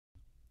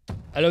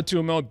Hello tout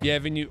le monde,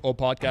 bienvenue au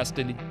podcast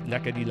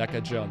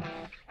de Jeune.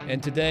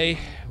 And today,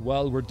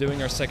 well, we're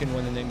doing our second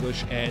one in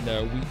English, and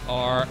we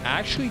are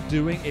actually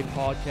doing a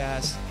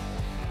podcast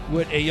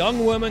with a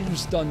young woman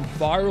who's done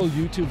viral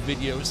YouTube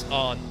videos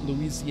on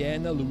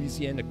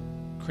Louisiana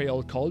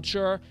Creole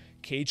culture,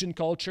 Cajun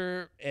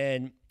culture,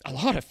 and a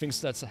lot of things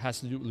that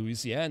has to do with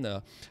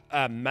Louisiana.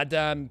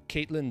 Madame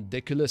Katelyn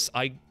Deculus,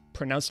 I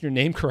pronounced your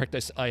name correct,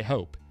 I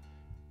hope.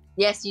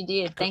 Yes, you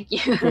did. Thank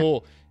you.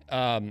 Cool.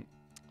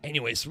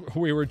 Anyways,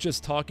 we were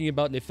just talking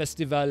about the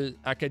Festival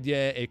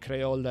Acadien et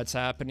Créole that's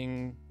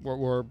happening.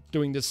 We're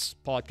doing this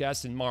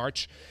podcast in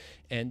March.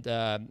 And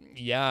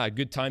yeah,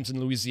 good times in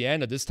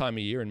Louisiana this time of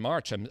year in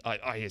March.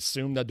 I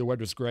assume that the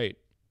weather's great.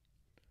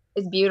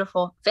 It's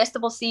beautiful.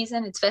 Festival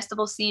season. It's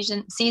festival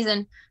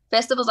season.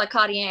 Festivals like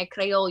Acadien et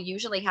Créole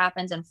usually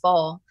happens in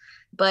fall.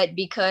 But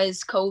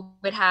because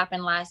COVID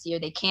happened last year,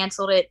 they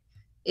canceled it.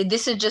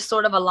 This is just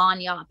sort of a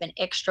lagniappe, an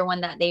extra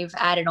one that they've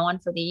added on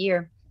for the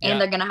year.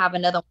 And they're going to have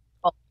another one.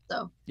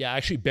 So. Yeah,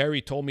 actually,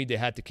 Barry told me they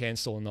had to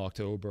cancel in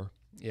October.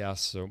 Yeah,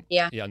 so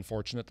yeah,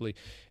 unfortunately,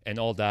 and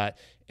all that.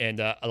 And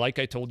like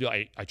I told you,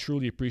 I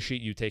truly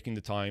appreciate you taking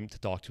the time to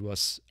talk to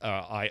us.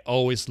 I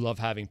always love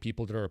having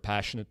people that are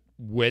passionate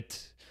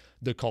with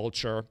the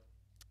culture,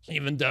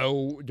 even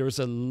though there's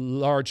a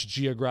large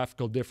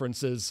geographical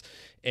differences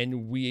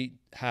and we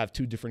have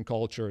two different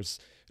cultures.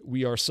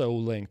 We are so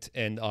linked,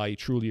 and I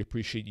truly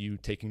appreciate you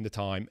taking the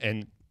time,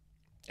 and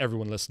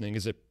everyone listening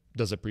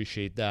does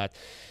appreciate that.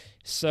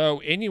 So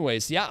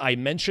anyways, yeah, I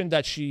mentioned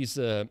that she's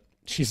done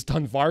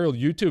viral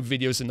YouTube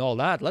videos and all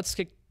that. Let's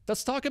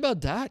talk about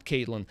that,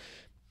 Katelyn.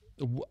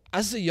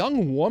 As a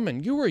young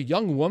woman, you were a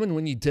young woman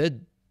when you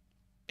did.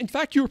 In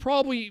fact, you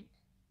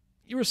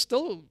were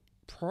still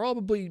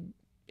probably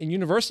in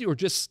university or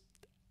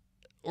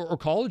or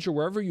college or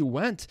wherever you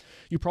went.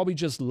 You probably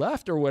just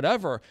left or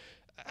whatever.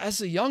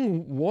 As a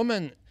young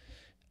woman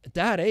at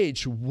that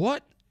age,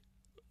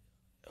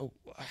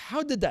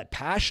 how did that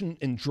passion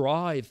and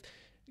drive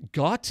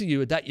got to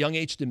you at that young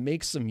age to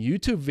make some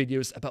YouTube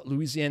videos about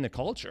Louisiana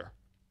culture?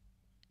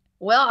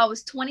 Well, I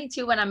was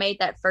 22 when I made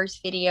that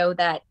first video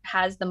that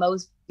has the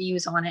most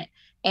views on it.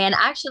 And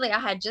actually, I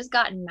had just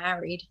gotten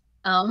married.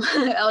 I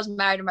was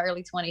married in my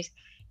early 20s.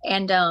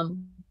 And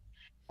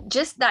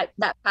just that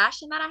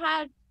passion that I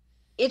had,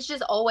 it's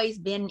just always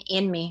been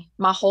in me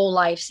my whole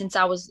life since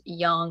I was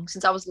young,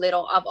 since I was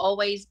little. I've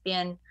always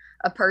been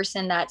a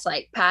person that's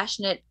like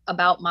passionate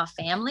about my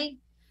family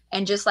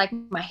and just like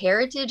my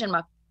heritage and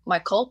my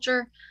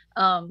culture.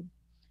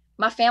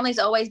 My family's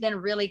always been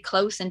really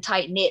close and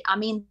tight knit. I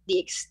mean, the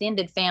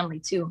extended family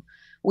too.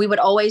 We would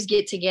always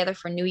get together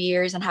for New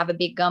Year's and have a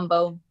big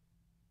gumbo.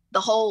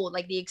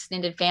 The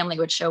extended family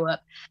would show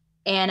up.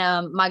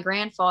 And my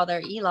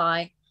grandfather,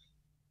 Eli,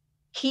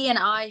 he and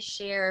I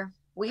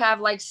we have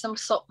like some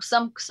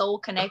soul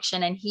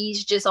connection, and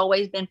he's just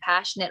always been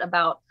passionate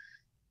about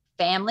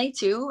family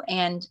too.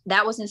 And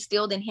that was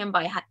instilled in him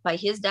by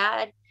his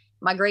dad,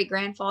 my great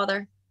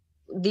grandfather,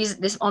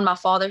 this on my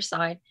father's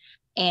side.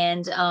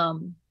 And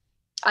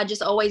I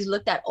just always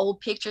looked at old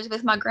pictures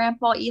with my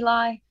grandpa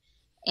Eli,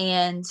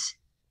 and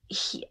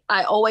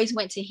I always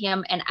went to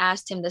him and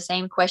asked him the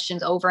same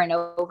questions over and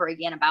over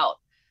again about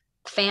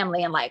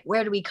family and like,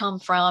 where do we come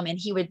from? And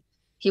he would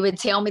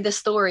tell me the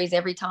stories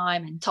every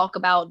time and talk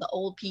about the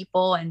old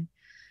people. And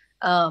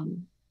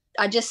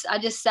I just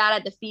sat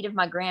at the feet of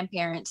my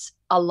grandparents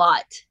a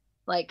lot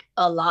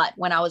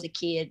when I was a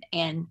kid,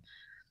 and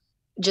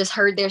just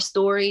heard their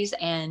stories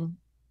and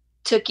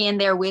took in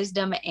their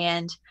wisdom.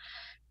 And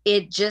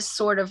it just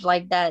sort of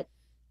like that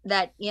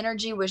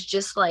energy was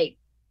just like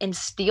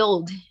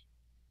instilled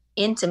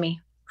into me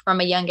from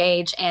a young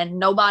age. And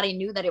nobody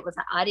knew that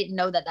I didn't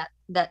know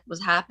that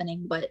was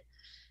happening, but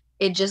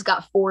it just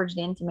got forged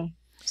into me.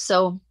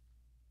 So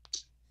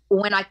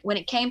when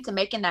it came to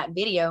making that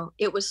video,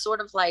 it was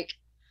sort of like,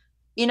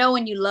 you know,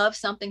 when you love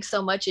something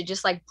so much, it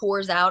just like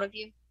pours out of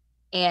you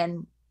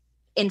and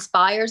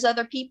inspires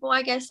other people,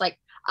 I guess. Like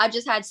I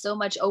just had so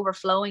much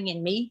overflowing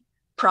in me,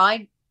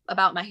 pride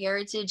about my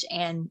heritage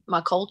and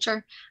my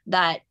culture,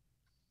 that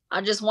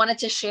I just wanted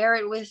to share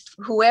it with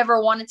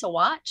whoever wanted to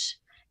watch.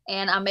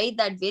 And I made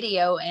that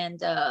video,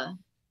 and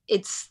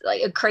it's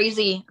like a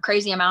crazy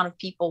amount of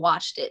people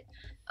watched it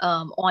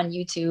on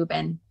YouTube.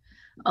 And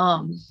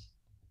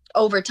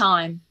over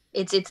time,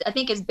 I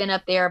think it's been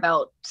up there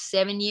about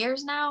 7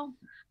 years now.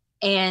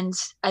 And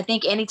I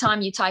think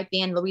anytime you type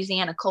in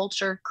Louisiana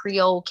culture,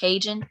 Creole,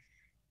 Cajun,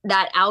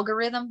 that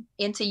algorithm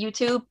into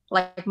YouTube,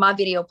 like my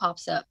video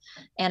pops up.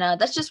 And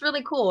that's just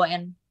really cool.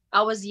 And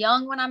I was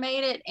young when I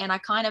made it, and I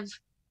kind of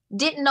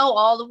didn't know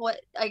all of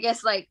what, I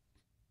guess, like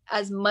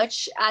as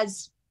much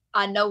as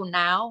I know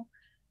now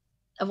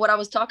of what I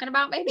was talking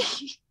about, maybe.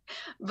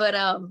 But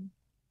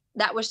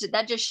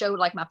that just showed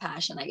like my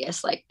passion, I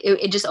guess. Like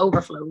it just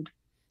overflowed.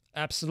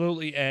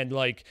 Absolutely. And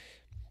like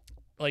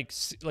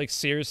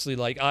seriously,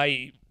 like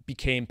I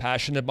became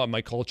passionate about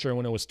my culture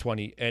when I was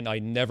 20, and I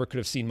never could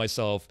have seen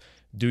myself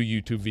do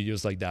YouTube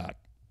videos like that.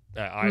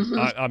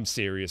 I'm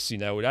serious. You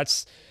know,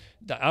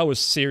 I was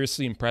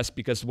seriously impressed,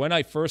 because when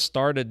I first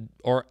started,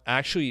 or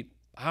actually,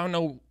 I don't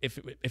know if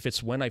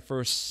it's when I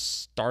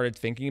first started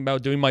thinking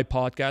about doing my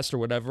podcast or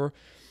whatever,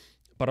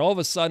 but all of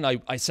a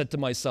sudden I said to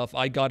myself,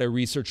 I got to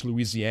research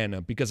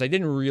Louisiana, because I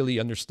didn't really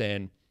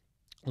understand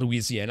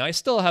Louisiana. I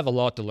still have a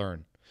lot to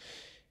learn.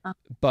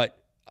 But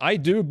I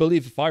do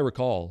believe, if I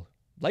recall,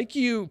 like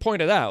you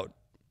pointed out,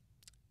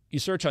 you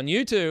search on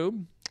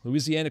YouTube,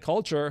 Louisiana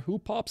culture, who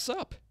pops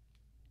up?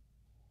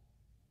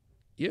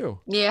 You.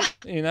 Yeah.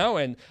 You know,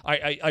 and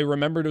I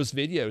remember those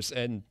videos,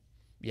 and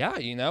yeah,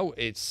 you know,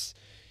 it's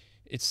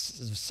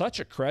such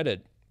a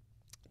credit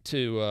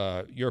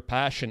to your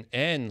passion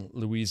and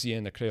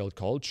Louisiana Creole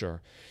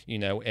culture, you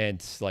know, and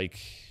it's like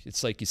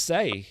you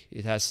say,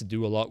 it has to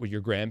do a lot with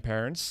your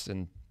grandparents,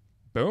 and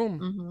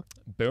boom,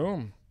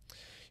 boom,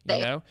 you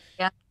know.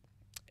 Yeah.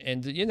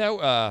 And, you know,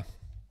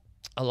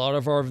 a lot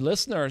of our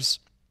listeners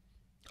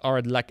are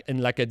in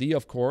L'Acadie,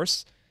 of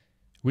course.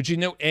 Would you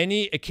know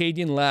any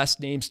Acadian last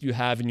names you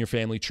have in your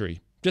family tree?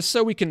 Just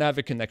so we can have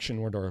a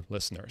connection with our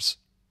listeners.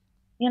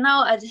 You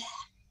know,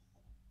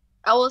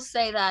 I will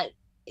say that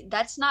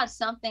that's not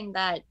something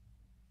that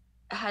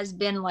has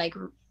been like,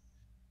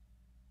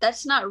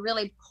 that's not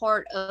really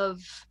part of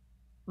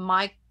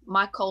my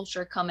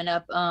culture coming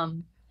up.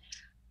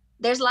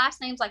 There's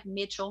last names like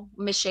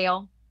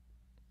Michelle.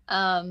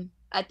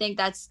 I think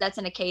that's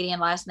an Acadian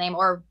last name,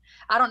 or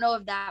I don't know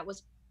if that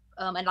was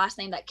a last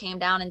name that came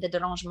down in the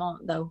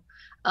Derangement though.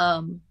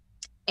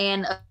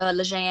 And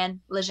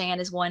Lejeanne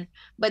is one,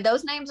 but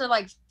those names are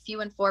like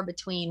few and far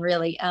between,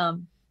 really.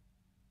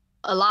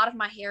 A lot of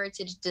my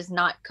heritage does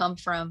not come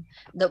from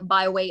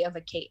by way of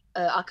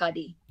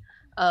Acadie.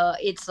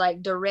 It's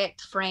like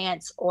direct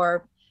France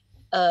or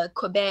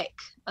Quebec,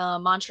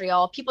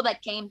 Montreal, people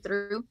that came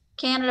through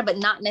Canada, but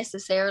not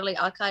necessarily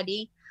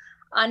Acadie.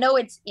 I know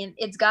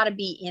it's got to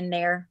be in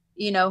there.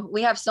 You know,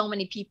 we have so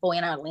many people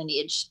in our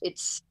lineage.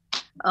 It's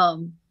I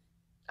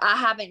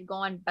haven't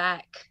gone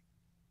back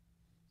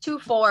too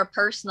far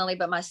personally,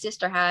 but my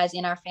sister has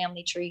in our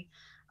family tree.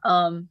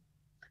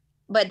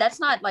 But that's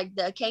not like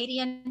the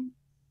Acadian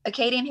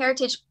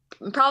heritage.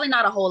 Probably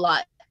not a whole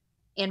lot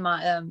in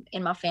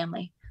my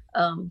family.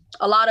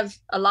 A lot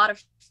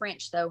of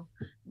French though,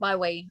 by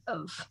way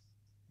of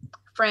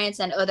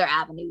France and other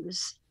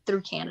avenues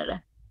through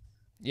Canada.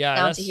 Yeah,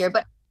 down to here.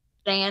 But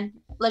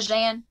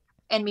Lejeanne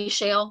and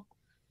Michelle,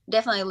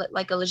 definitely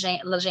like a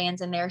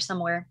Lejeanne's in there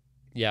somewhere.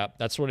 Yeah,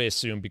 that's what I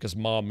assumed, because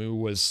Mamu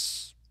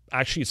was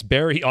actually, it's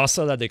Barry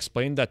also that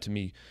explained that to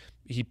me.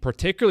 He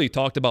particularly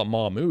talked about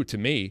Mamu to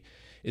me,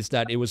 is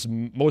that it was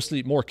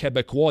mostly more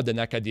Quebecois than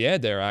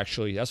Acadien there,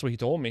 actually. That's what he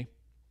told me.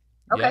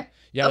 Okay.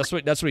 Yeah,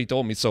 okay. That's what he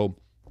told me. So,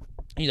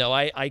 you know,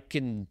 I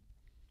can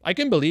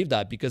believe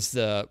that, because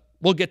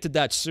we'll get to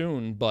that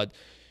soon, but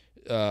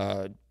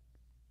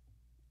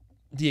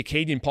the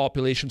Acadian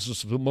populations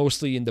was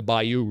mostly in the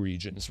Bayou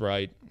regions,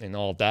 right? And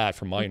all that,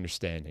 from my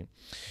understanding,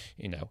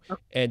 you know.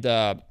 And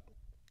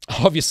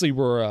obviously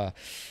we're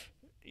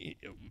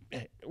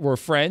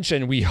French,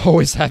 and we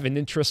always have an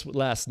interest with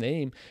last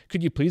name.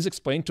 Could you please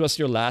explain to us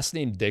your last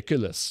name,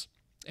 Deculus?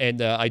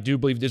 And I do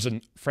believe there's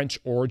a French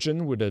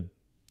origin with a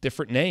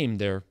different name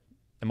there.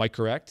 Am I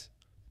correct?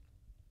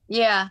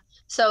 Yeah.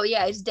 So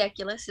yeah, it's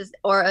Deculus,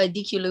 or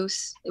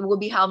Deculus. It would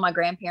be how my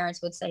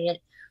grandparents would say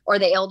it, or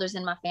the elders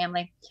in my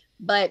family.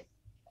 But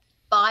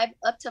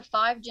up to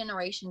 5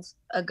 generations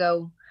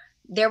ago,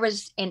 there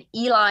was an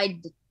Eli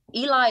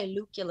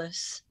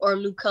Lucullus, or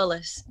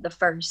Lucullus the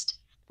first.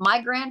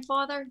 My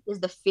grandfather is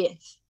the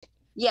 5th.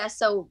 Yeah,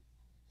 so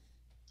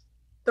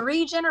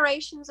 3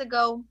 generations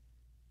ago,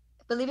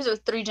 I believe it was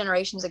 3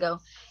 generations ago,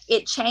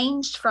 it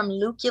changed from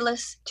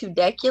Lucullus to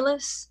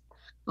Deculus.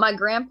 My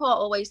grandpa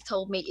always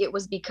told me it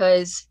was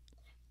because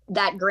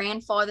that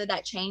grandfather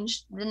that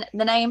changed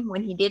the name,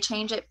 when he did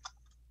change it,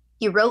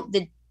 he wrote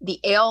the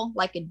L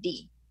like a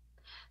D.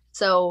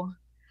 So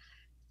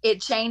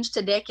it changed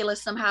to Deculus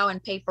somehow in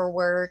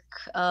paperwork,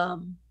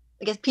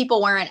 because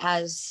people weren't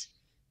as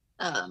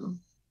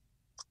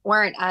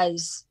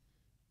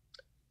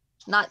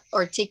not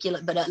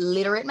articulate, but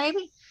literate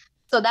maybe.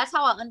 So that's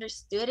how I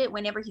understood it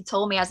whenever he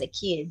told me as a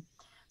kid.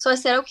 So I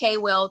said, okay,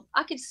 well,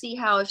 I could see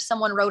how if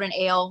someone wrote an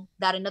L,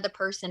 that another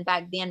person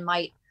back then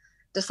might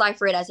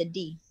decipher it as a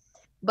D.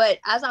 But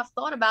as I've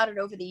thought about it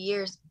over the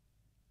years,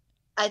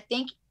 I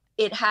think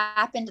it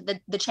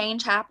happened, the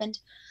change happened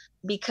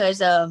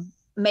because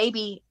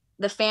maybe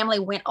the family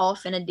went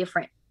off in a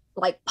different,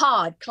 like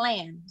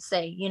clan,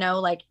 say, you know,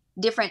 like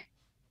different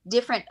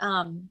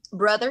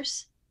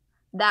brothers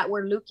that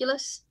were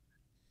Lucullus.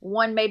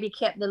 One maybe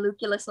kept the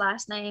Lucullus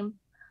last name,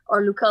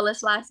 or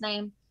Lucullus last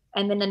name,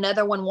 and then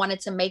another one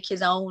wanted to make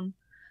his own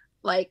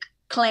like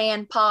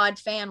clan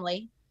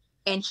family,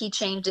 and he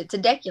changed it to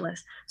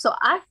Deculus. So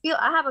I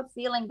have a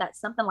feeling that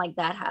something like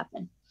that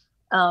happened,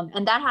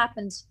 and that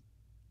happens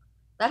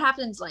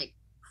like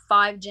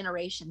 5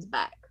 generations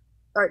back,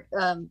 or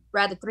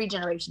rather 3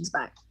 generations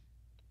back.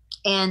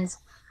 And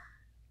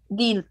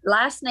the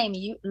last name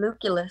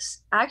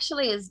Lucullus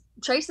actually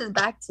traces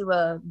back to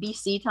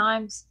BC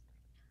times.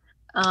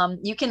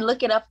 You can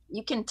look it up.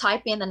 You can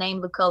type in the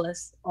name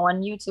Lucullus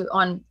on YouTube,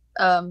 on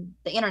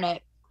the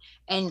internet,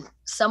 and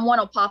someone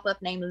will pop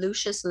up named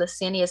Lucius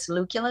Licinius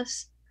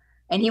Lucullus,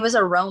 and he was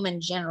a Roman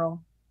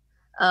general.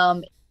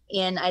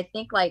 And I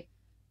think like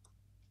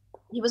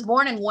he was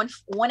born in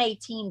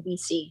 118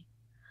 BC,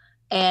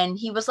 and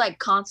he was like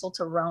consul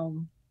to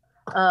Rome.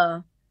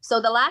 So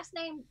the last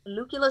name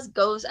Lucullus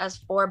goes as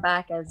far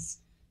back as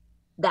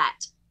that.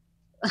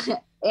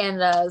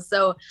 And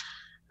so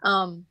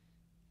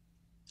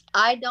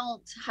I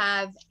don't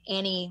have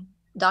any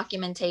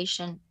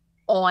documentation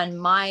on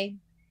my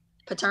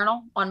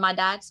paternal, on my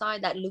dad's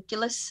side, that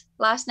Lucullus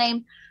last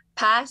name,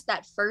 past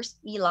that first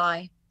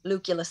Eli,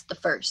 Lucullus the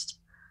first.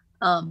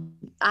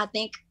 I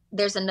think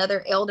there's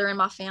another elder in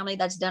my family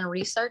that's done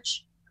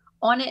research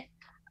on it.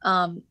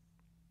 And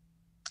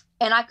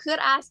I could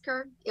ask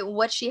her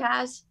what she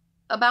has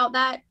about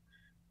that,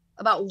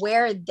 about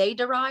where they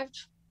derived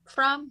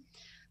from.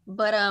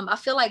 But I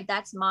feel like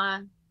that's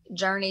my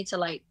journey to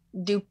like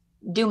do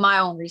my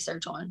own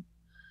research on.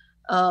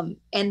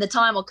 And the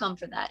time will come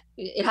for that.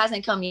 It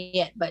hasn't come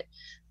yet, but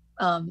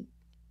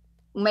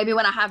maybe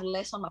when I have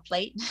less on my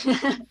plate,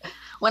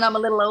 when I'm a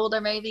little older,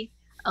 maybe,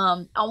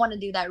 I want to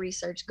do that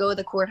research, go to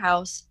the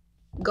courthouse,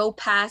 go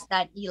past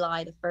that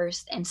Eli the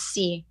first, and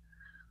see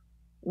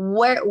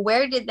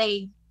where did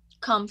they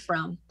come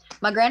from.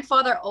 My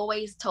grandfather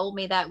always told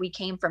me that we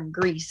came from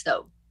Greece,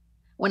 though.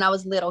 When I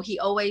was little, he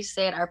always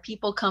said our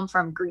people come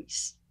from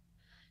Greece,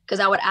 because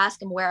I would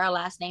ask him where our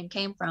last name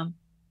came from.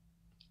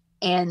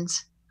 And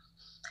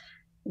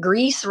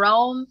Greece,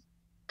 Rome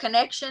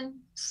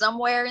connection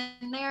somewhere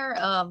in there,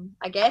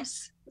 I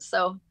guess.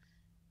 So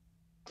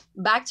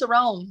back to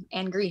Rome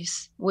and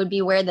Greece would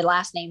be where the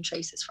last name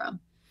traces from.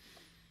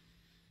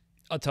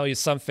 I'll tell you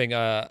something.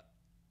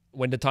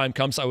 When the time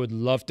comes, I would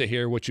love to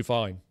hear what you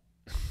find,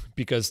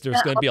 because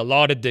there's going to be a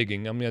lot of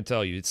digging. I'm going to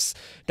tell you,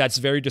 that's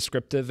very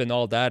descriptive and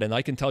all that. And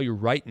I can tell you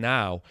right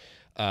now,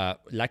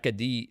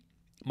 l'Acadie,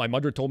 my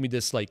mother told me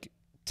this like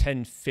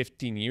 10,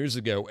 15 years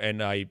ago,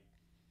 and I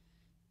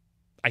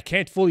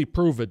can't fully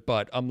prove it,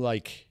 but I'm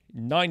like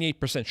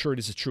 98% sure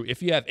this is true.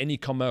 If you have any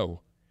comme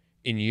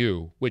in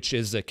you, which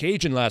is a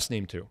Cajun last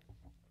name too,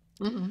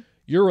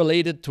 you're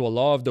related to a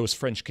lot of those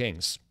French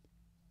kings.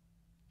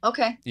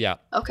 Okay. Yeah.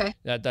 Okay.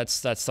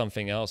 That's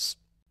something else.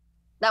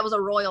 That was a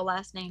royal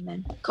last name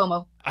then,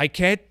 Como. I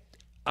can't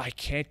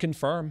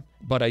confirm,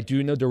 but I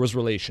do know there was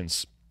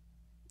relations.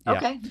 Yeah.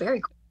 Okay,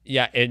 very cool.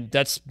 Yeah, and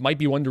that's might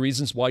be one of the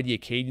reasons why the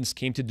Acadians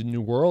came to the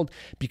New World,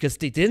 because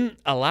they didn't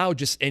allow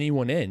just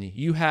anyone in.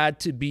 You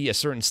had to be a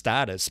certain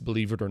status,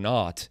 believe it or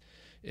not.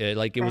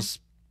 Like it was,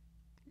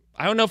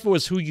 I don't know if it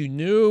was who you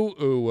knew,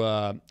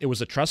 or it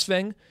was a trust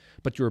thing,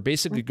 but you were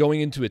basically going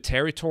into a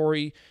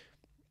territory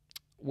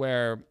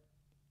where,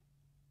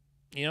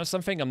 you know,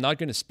 something I'm not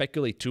going to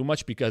speculate too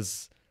much,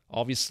 because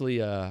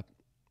obviously I'm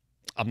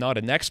not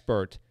an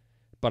expert,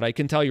 but I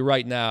can tell you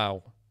right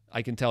now,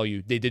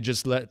 they did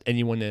just let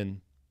anyone in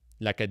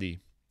l'Acadie.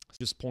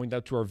 Just point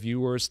out to our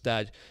viewers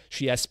that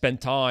she has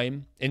spent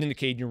time in the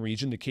Acadian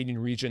region. The Acadian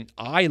region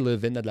I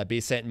live in, at La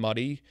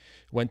Baie-Sainte-Marie,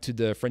 went to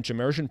the French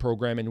immersion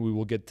program, and we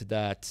will get to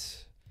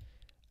that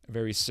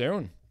very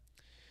soon.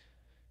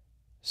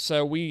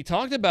 So we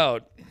talked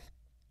about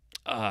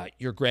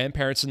your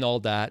grandparents and all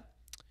that.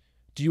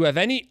 Do you have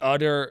any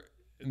other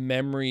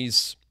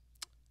memories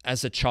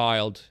as a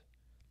child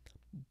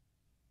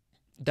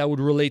that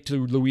would relate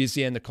to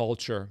Louisiana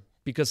culture?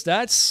 Because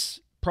that's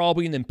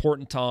probably an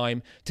important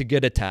time to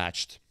get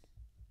attached.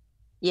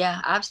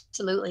 Yeah,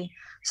 absolutely.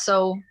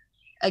 So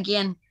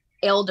again,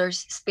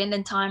 elders,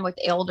 spending time with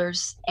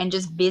elders and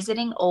just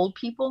visiting old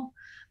people.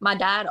 My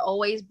dad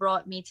always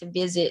brought me to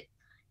visit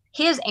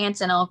his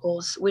aunts and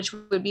uncles, which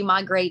would be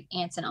my great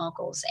aunts and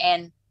uncles,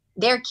 and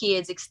their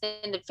kids,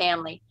 extended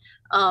family.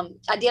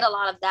 I did a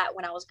lot of that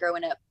when I was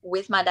growing up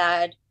with my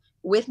dad,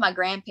 with my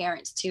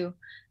grandparents too.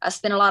 I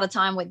spent a lot of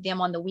time with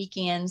them on the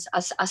weekends.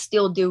 I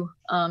still do.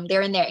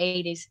 They're in their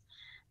 80s.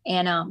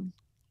 And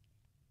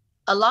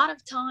a lot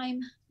of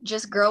time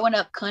just growing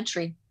up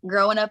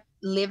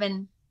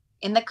living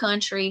in the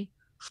country,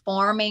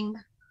 farming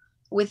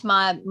with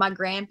my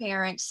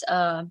grandparents.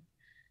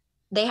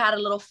 They had a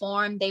little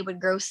farm. They would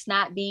grow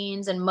snap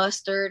beans and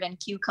mustard and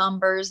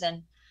cucumbers,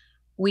 and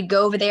we'd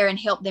go over there and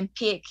help them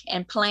pick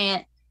and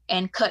plant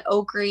and cut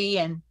okra.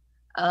 And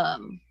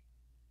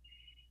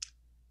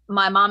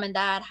my mom and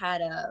dad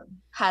had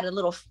a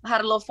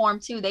little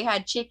farm too. They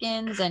had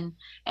chickens and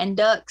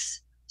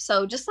ducks.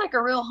 So just like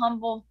a real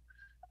humble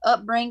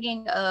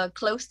upbringing,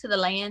 close to the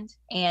land.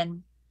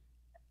 And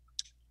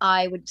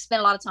I would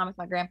spend a lot of time with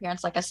my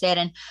grandparents, like I said,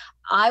 and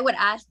I would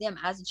ask them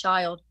as a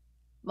child,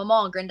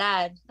 Mama and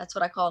Granddad, that's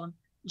what I call them,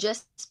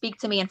 just speak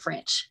to me in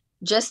French.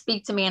 Just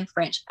speak to me in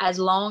French. As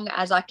long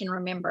as I can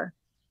remember,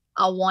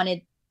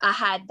 I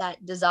had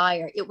that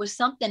desire. It was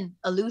something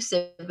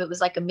elusive. It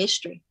was like a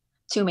mystery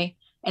to me,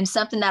 and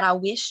something that I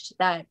wished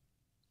that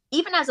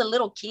even as a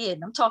little kid,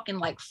 I'm talking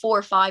like 4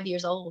 or 5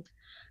 years old,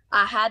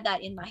 I had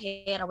that in my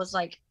head. I was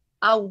like,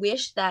 I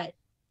wish that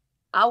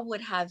I would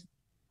have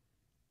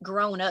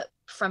grown up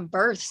from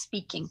birth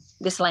speaking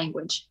this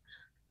language.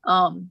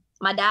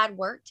 My dad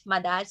worked.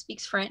 My dad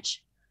speaks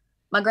French.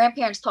 My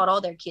grandparents taught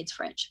all their kids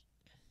French.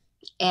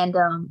 And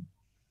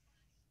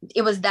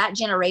it was that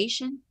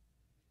generation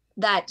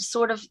that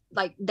sort of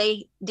like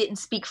they didn't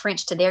speak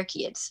French to their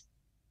kids,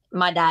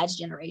 my dad's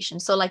generation.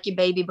 So like your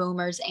baby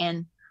boomers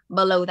and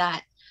below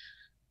that.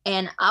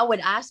 And I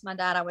would ask my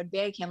dad, I would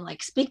beg him,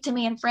 like, speak to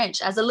me in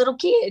French as a little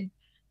kid.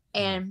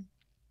 And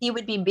he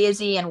would be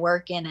busy and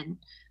working.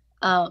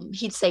 And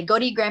he'd say, go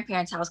to your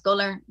grandparents' house, go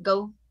learn,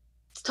 go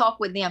talk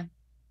with them.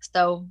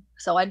 So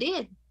I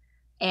did.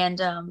 And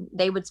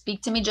they would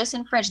speak to me just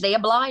in French. They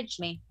obliged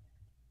me.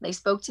 They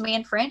spoke to me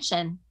in French,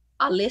 and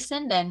I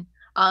listened and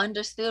I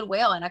understood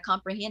well and I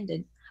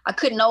comprehended. I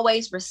couldn't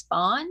always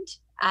respond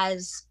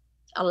as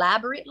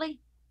elaborately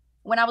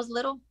when I was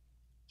little,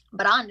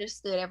 but I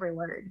understood every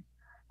word.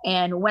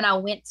 And when I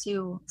went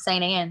to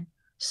St. Anne,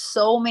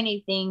 so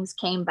many things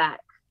came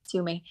back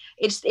to me.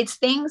 It's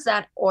things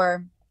that,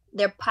 or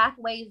they're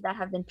pathways that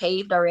have been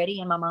paved already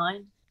in my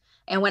mind.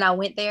 And when I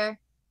went there,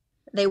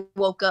 they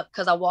woke up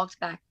because I walked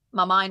back.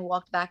 My mind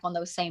walked back on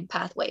those same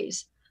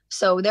pathways.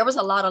 So there was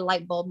a lot of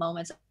light bulb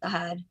moments I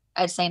had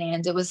at St.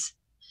 Anne's. It was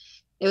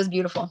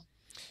beautiful.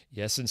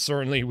 Yes, and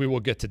certainly we will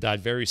get to that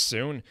very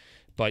soon.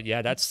 But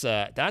yeah, that's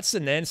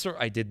an answer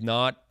I did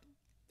not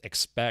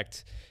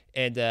expect.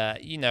 And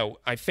you know,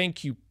 I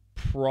think you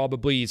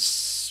probably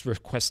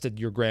requested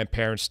your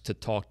grandparents to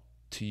talk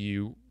to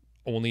you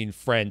only in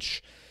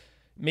French,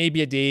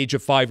 maybe at the age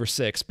of 5 or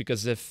 6,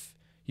 because if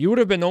they would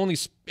have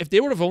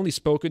only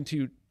spoken to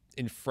you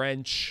in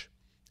French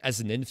as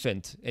an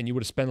infant and you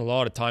would have spent a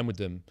lot of time with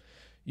them,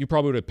 you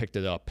probably would have picked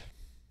it up.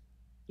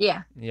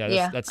 Yeah.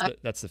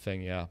 That's the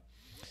thing. Yeah.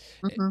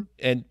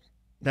 And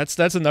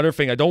that's another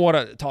thing. I don't want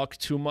to talk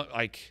too much.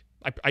 Like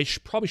I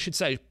probably should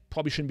say, I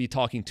probably shouldn't be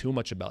talking too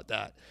much about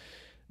that.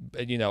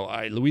 But, you know,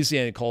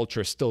 Louisiana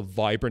culture is still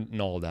vibrant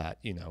and all that.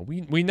 You know,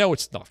 we know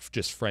it's not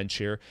just French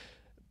here,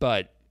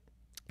 but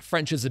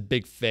French is a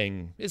big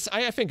thing.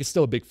 I think it's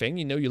still a big thing.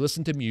 You know, you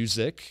listen to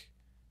music,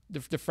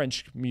 the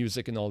French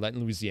music and all that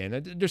in Louisiana,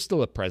 there's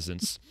still a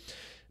presence.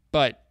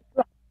 But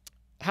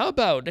how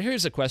about,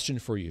 here's a question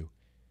for you.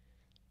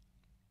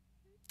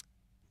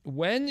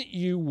 When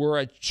you were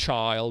a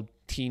child,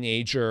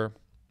 teenager,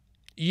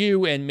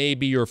 you and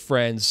maybe your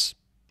friends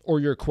or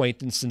your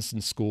acquaintances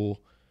in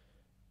school,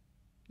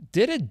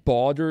 did it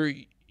bother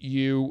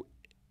you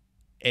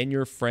and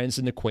your friends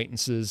and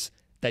acquaintances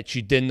that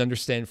you didn't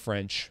understand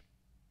French?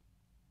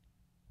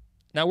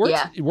 Now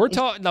we're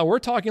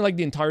talking like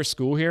the entire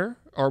school here.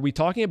 Are we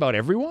talking about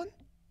everyone?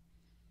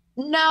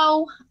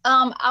 No,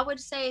 I would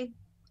say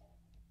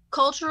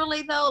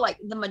culturally though, like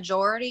the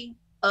majority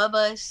of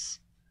us,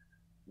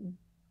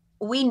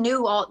 we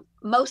knew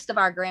most of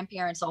our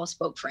grandparents all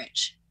spoke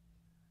French.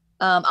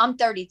 I'm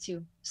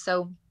 32,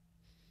 so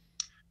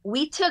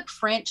we took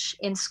French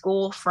in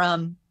school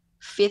from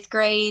 5th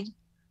grade,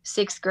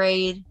 6th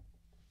grade,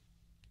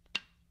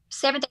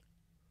 7th,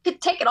 could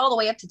take it all the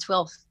way up to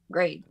 12th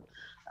grade,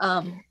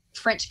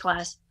 French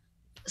class.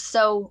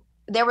 So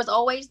there was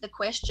always the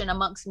question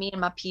amongst me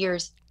and my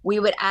peers, we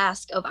would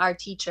ask of our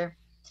teacher,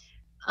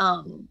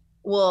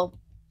 well,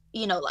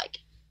 you know, like,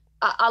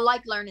 I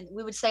like learning,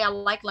 we would say, I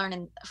like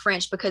learning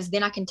French because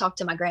then I can talk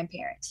to my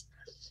grandparents.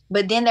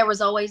 But then there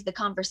was always the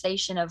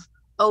conversation of,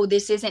 oh,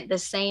 this isn't the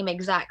same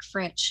exact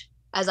French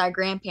as our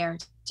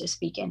grandparents are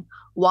speaking.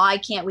 Why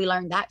can't we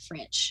learn that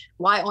French?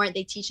 Why aren't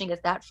they teaching us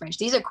that French?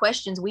 These are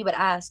questions we would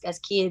ask as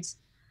kids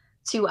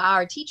to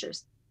our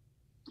teachers.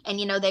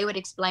 And, you know, they would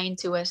explain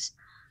to us,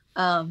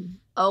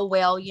 oh,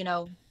 well, you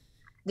know,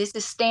 this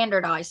is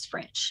standardized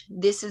French.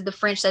 This is the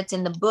French that's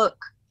in the book.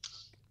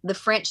 The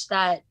French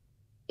that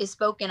is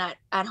spoken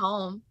at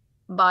home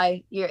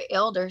by your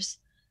elders,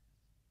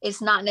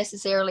 it's not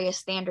necessarily a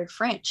standard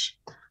French.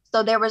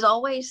 So there was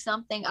always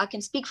something, I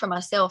can speak for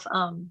myself.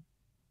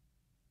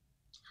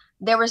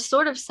 There was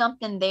sort of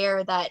something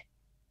there that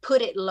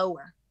put it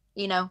lower,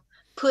 you know,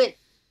 put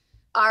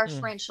our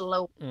French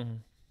lower. And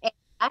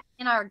that's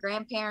in our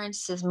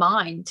grandparents'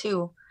 mind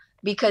too,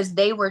 because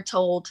they were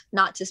told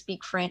not to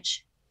speak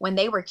French when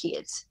they were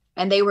kids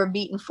and they were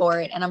beaten for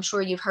it. And I'm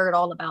sure you've heard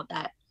all about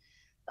that.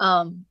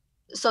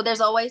 So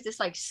there's always this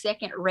like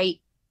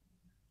second-rate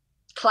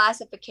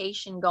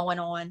classification going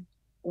on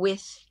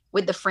with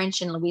the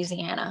French in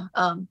Louisiana.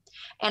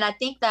 And I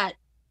think that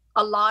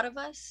a lot of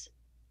us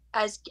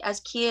as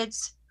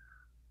kids,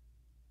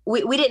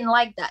 we didn't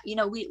like that. You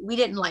know, we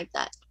didn't like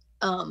that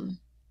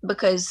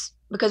because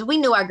we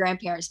knew our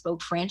grandparents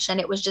spoke French and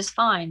it was just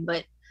fine.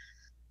 But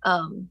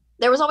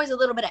there was always a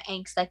little bit of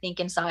angst, I think,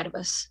 inside of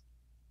us.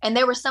 And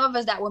there were some of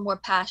us that were more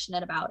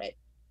passionate about it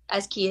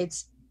as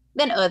kids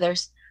than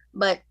others.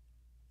 But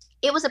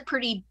it was a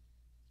pretty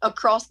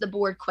across the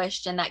board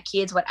question that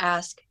kids would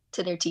ask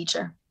to their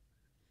teacher.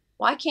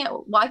 Why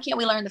can't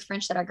we learn the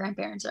French that our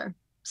grandparents are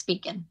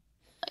speaking?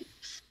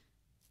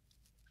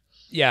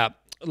 Yeah,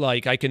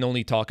 like I can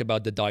only talk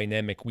about the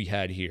dynamic we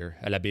had here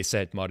at La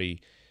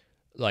Baie-Sainte-Marie.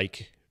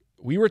 Like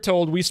we were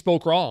told we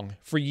spoke wrong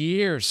for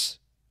years.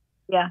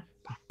 Yeah.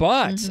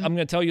 But I'm going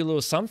to tell you a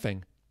little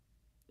something.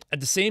 At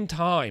the same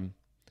time,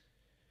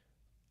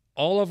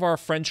 all of our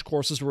French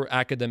courses were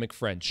academic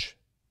French.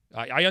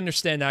 I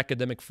understand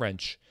academic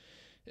French.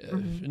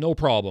 No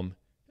problem.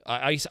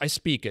 I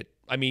speak it.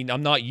 I mean,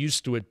 I'm not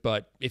used to it,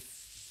 but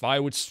if I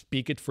would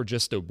speak it for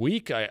just a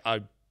week,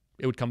 it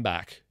would come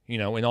back, you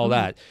know, and all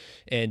that.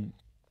 And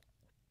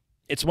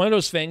it's one of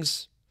those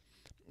things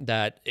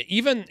that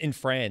even in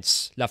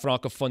France, la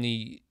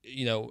francophonie,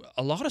 you know,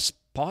 a lot of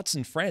spots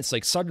in France,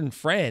 like southern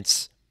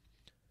France,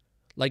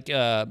 like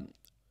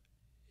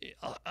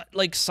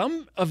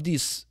some of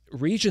these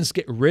regions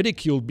get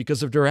ridiculed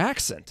because of their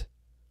accent.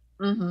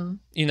 You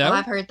know,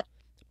 I've heard that.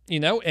 You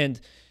know, and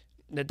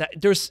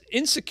there's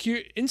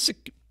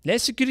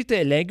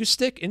l'insécurité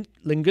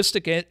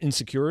linguistic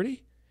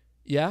insecurity.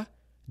 Yeah,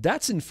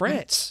 that's in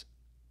France.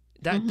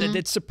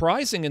 That's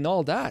surprising and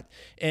all that.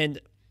 And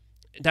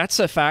that's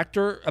a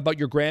factor about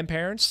your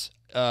grandparents.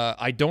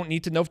 I don't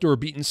need to know if they were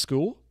beaten in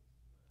school,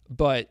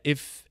 but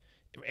if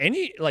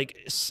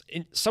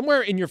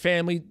somewhere in your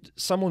family,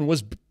 someone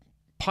was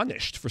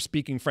punished for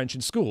speaking French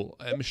in school,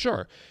 I'm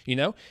sure, you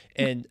know,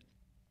 and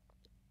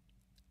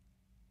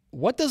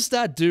what does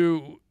that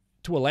do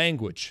to a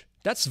language?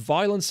 That's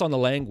violence on the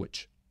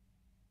language.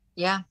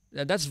 Yeah.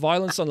 That's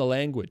violence on the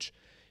language.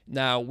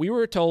 Now, we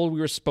were told we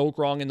were spoke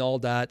wrong and all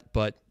that,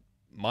 but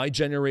my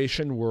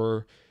generation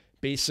were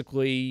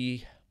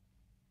basically,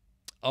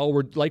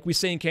 we're, like we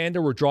say in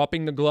Canada, we're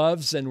dropping the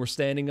gloves and we're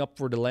standing up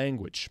for the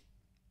language,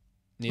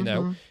 you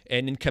know?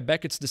 And in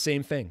Quebec, it's the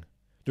same thing.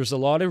 There's a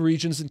lot of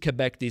regions in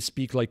Quebec, they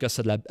speak like us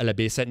à la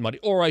Baie-Sainte-Marie,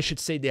 or I should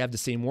say they have the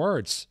same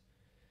words,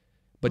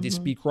 but they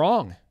speak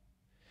wrong.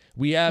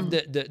 We have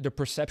the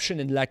perception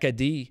in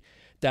l'Acadie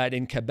that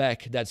in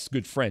Quebec, that's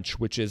good French,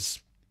 which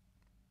is,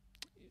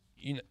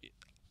 you know,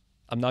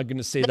 I'm not going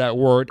to say that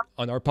word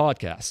on our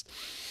podcast.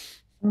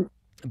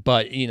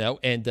 But, you know,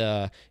 and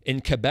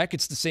in Quebec,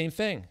 it's the same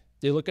thing.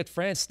 They look at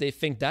France, they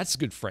think that's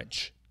good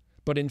French.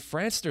 But in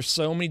France, there's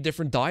so many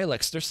different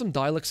dialects. There's some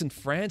dialects in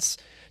France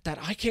that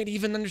I can't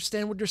even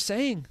understand what they're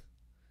saying.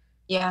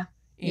 Yeah.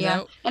 You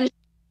know? And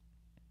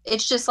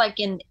it's just like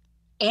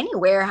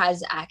anywhere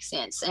has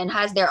accents and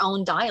has their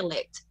own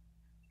dialect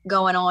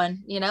going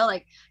on, you know,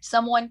 like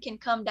someone can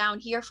come down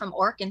here from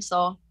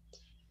Arkansas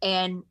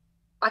and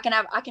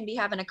I can be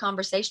having a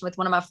conversation with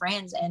one of my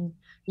friends and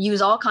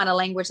use all kind of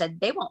language that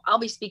I'll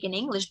be speaking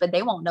English, but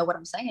they won't know what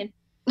I'm saying.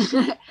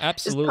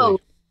 Absolutely.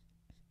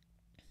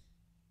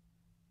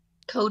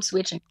 Code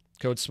switching.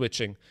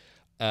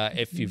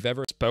 If you've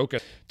ever spoken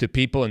to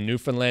people in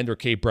Newfoundland or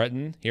Cape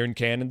Breton here in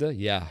Canada,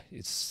 yeah,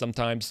 it's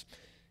sometimes,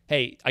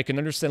 hey, I can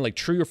understand like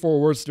 3 or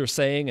 4 words they're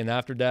saying, and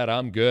after that,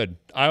 I'm good.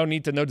 I don't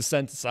need to know the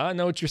sentence. I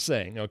know what you're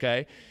saying,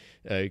 okay?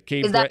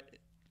 Is that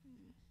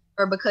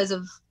or because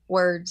of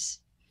words?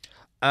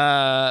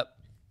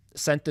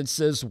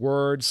 Sentences,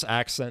 words,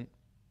 accent.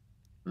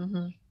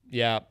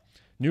 Yeah.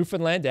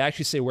 Newfoundland, they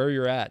actually say where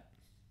you're at.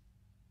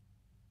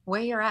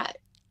 Where you're at.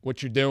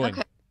 What you're doing.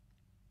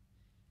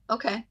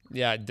 Okay.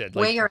 Yeah, it did.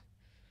 Where you're.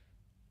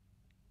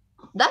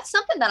 That's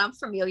something that I'm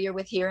familiar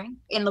with hearing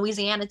in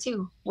Louisiana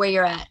too. Where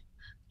you're at.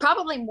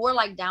 Probably more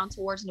like down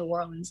towards New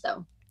Orleans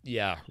though.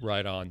 Yeah,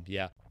 right on.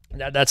 Yeah.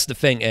 That's the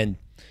thing. And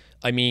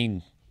I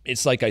mean,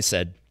 it's like I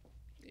said,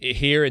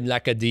 here in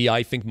l'Acadie,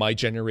 I think my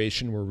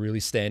generation were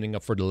really standing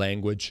up for the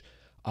language.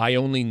 I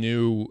only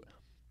knew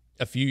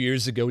a few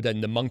years ago that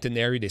in the Moncton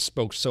area, they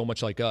spoke so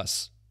much like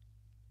us.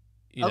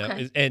 You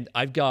know, and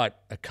I've got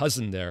a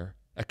cousin there,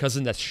 a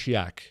cousin that's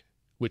Chiac,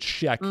 which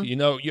Chiac, you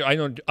know, I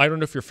don't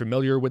know if you're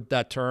familiar with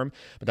that term,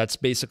 but that's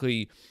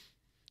basically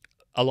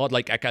a lot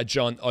like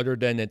Acadian, other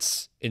than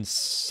it's in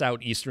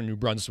southeastern New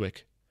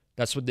Brunswick.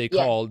 That's what they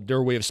call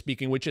their way of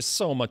speaking, which is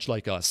so much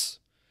like us,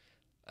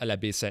 à la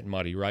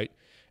Baie-Sainte-Marie, right?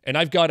 And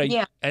I've got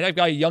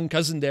a young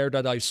cousin there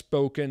that I've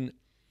spoken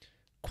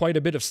quite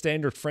a bit of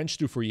standard French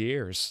to for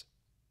years,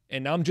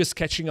 and I'm just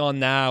catching on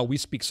now. We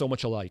speak so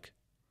much alike.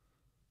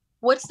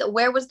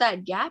 Where was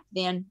that gap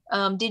then?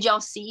 Did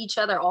y'all see each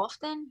other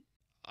often?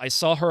 I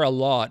saw her a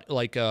lot,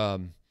 like,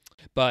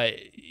 but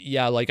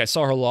yeah, like I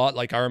saw her a lot.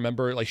 Like I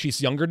remember, like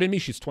she's younger than me.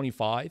 She's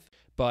 25,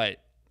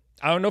 but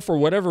I don't know, for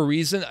whatever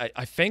reason.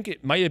 I think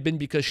it might have been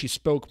because she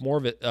spoke more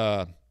of it,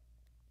 of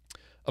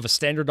a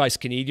standardized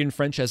Canadian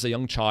French as a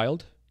young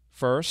child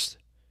first.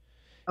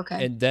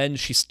 Okay. And then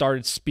she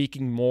started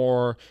speaking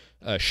more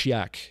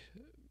Chiac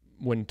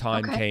when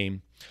time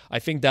came. I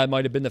think that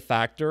might have been the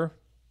factor.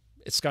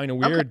 It's kind of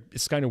weird. Okay.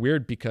 It's kind of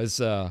weird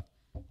because,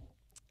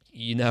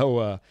 you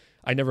know,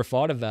 I never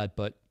thought of that,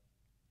 but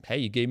hey,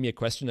 you gave me a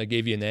question, I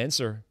gave you an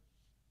answer.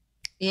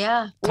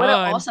 Yeah. What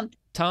an awesome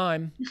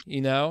time,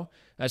 you know,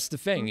 that's the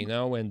thing, you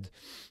know,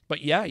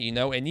 but yeah, you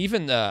know, and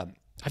even,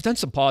 I've done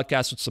some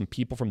podcasts with some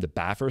people from the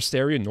Bathurst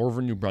area,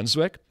 northern New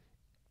Brunswick,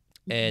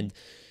 and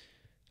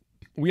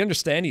we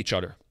understand each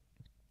other,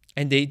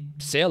 and they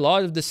say a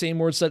lot of the same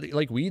words that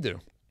like we do,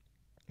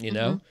 you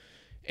know,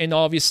 and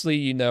obviously,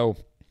 you know,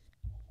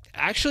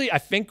 actually, I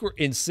think we're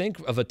in sync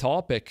of a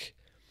topic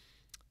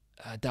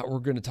that we're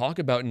going to talk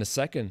about in a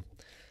second.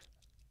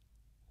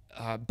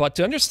 But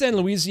to understand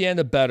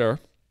Louisiana better,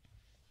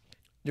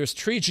 there's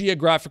 3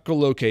 geographical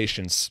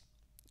locations.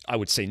 I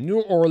would say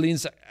New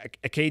Orleans,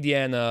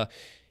 Acadiana,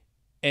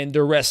 and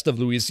the rest of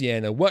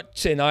Louisiana.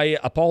 And I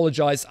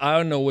apologize, I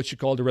don't know what you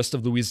call the rest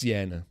of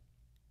Louisiana.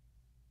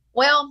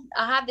 Well,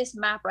 I have this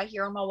map right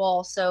here on my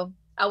wall. So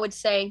I would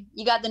say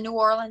you got the New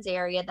Orleans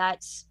area,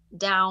 that's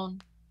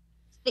down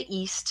the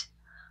east.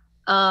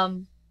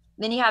 Then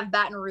you have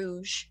Baton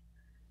Rouge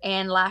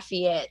and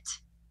Lafayette.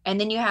 And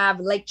then you have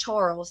Lake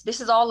Charles. This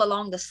is all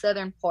along the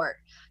southern part.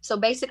 So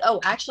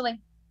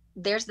actually,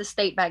 there's the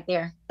state back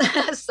there.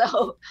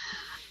 So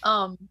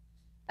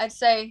I'd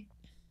say,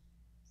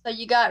 so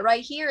you got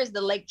right here is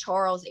the Lake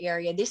Charles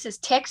area. This is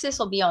Texas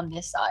will be on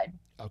this side.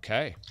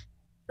 Okay.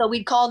 So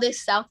we'd call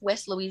this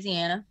Southwest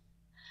Louisiana.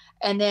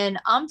 And then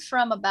I'm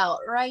from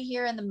about right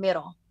here in the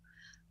middle,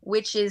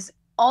 which is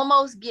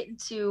almost getting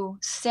to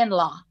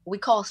Cenla. We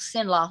call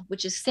Cenla,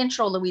 which is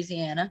Central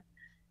Louisiana,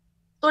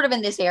 sort of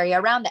in this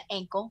area, around the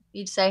ankle,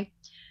 you'd say.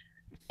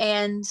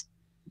 And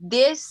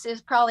this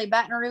is probably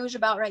Baton Rouge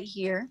about right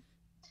here.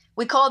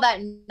 We call that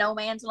no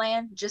man's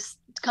land, just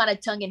kind of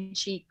tongue in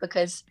cheek,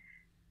 because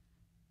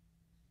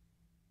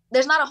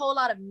there's not a whole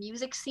lot of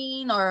music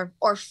scene or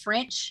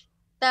French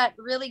that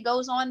really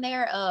goes on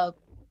there.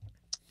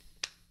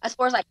 As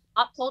far as like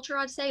pop culture,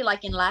 I'd say,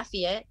 like in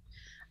Lafayette.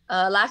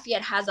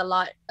 Lafayette has a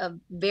lot of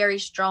very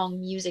strong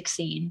music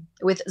scene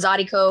with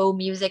Zydeco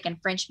music and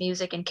French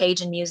music and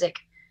Cajun music,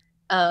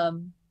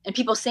 and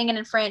people singing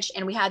in French.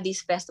 And we have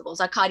these festivals,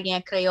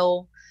 Acadien,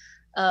 Créole.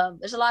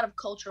 There's a lot of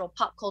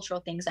pop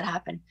cultural things that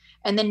happen.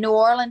 And then New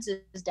Orleans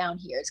is down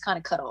here. It's kind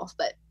of cut off,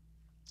 but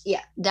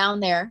yeah, down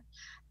there.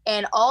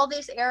 And all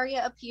this area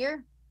up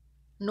here,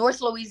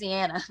 North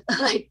Louisiana,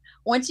 like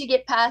once you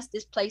get past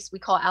this place we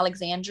call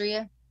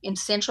Alexandria in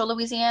Central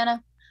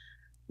Louisiana,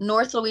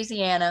 North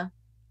Louisiana,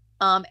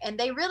 and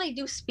they really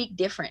do speak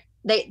different.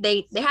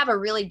 They have a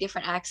really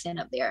different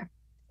accent up there.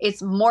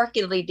 It's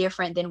markedly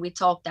different than we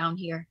talk down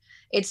here.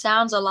 It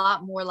sounds a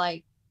lot more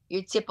like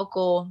your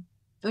typical,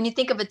 when you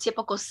think of a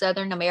typical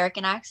Southern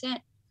American accent,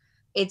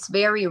 it's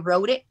very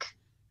rhotic,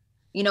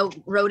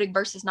 rhotic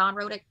versus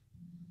non-rhotic.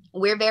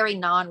 We're very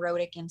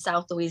non-rhotic in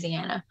South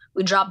Louisiana.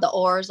 We drop the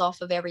R's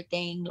off of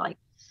everything, like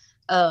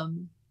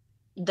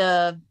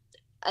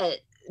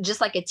just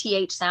like a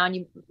TH sound.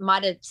 You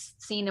might have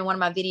seen in one of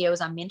my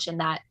videos, I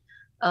mentioned that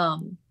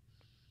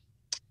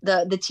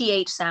the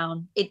TH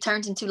sound, it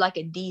turns into like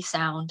a D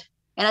sound.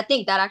 And I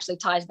think that actually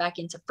ties back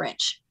into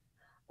French,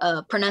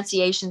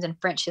 pronunciations in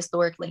French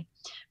historically.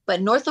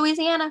 But North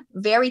Louisiana,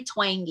 very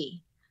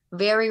twangy,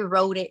 very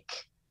rhotic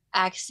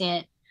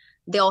accent.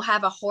 They'll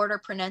have a harder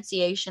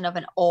pronunciation of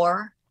an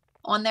R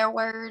on their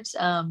words.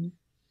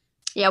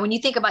 Yeah, when you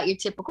think about your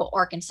typical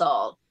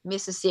Arkansas,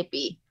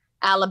 Mississippi,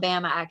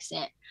 Alabama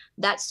accent,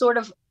 that's sort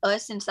of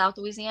us in South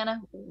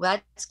Louisiana.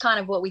 That's kind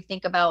of what we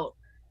think about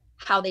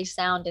how they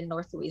sound in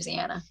North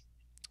Louisiana.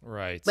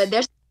 Right. But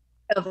there's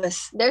of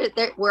us.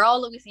 We're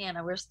all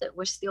Louisiana.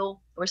 We're still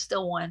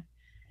one.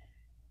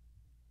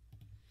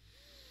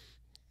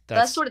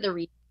 That's sort of the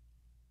reason.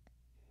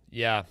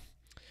 Yeah.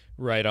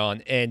 Right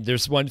on. And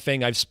there's one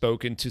thing, I've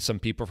spoken to some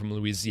people from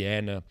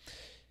Louisiana,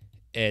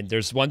 and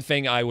there's one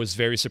thing I was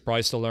very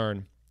surprised to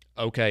learn.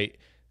 Okay,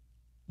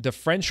 the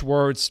French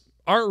words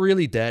aren't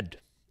really dead.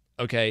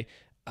 Okay,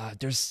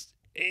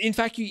 in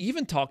fact, you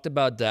even talked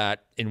about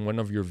that in one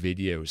of your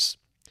videos.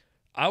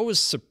 I was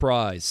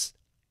surprised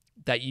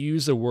that you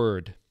use a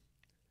word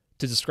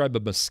to describe a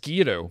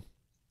mosquito.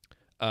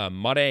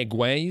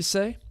 Maringouin, you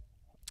say?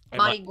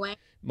 Maringouin.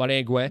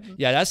 Maringouin. Mm-hmm.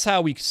 Yeah, that's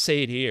how we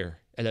say it here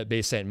at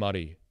Bay Sainte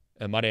Marie.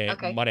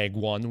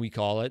 Maringouin, we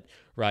call it,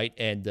 right?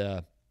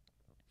 And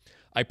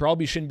I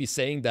probably shouldn't be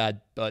saying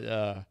that,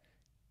 but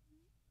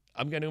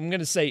I'm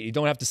gonna say, you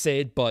don't have to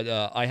say it, but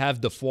I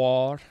have the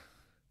pouvoir.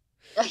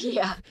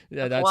 Yeah.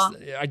 That's.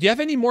 Do you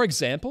have any more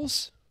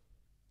examples?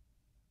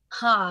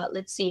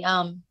 Let's see.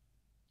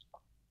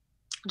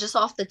 Just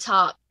off the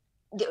top,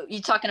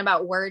 you talking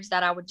about words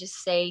that I would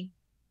just say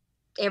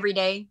every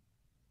day,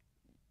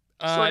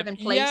 sort of in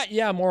place.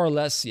 Yeah, more or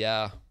less,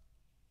 yeah.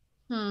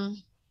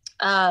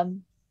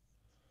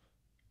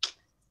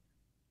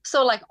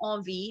 So like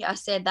envie, I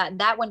said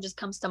that one just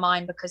comes to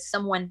mind because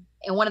someone,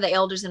 and one of the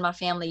elders in my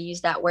family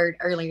used that word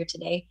earlier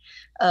today.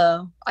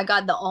 I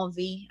got the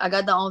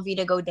envie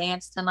to go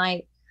dance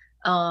tonight.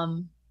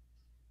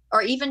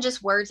 Or even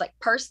just words like,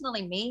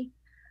 personally me,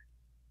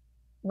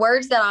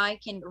 words that I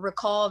can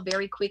recall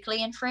very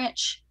quickly in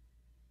French,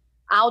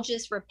 I'll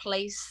just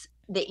replace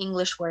the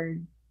English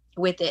word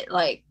with it.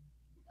 Like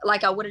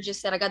I would have just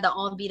said, I got the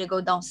envie to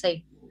go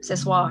danser ce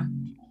soir.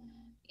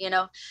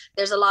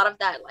 There's a lot of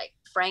that like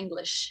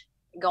Franglish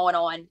going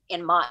on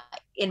in my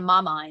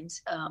mind.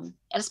 And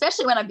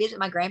especially when I visit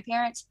my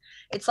grandparents,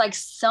 it's like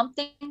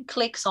something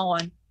clicks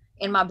on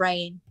in my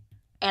brain,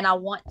 and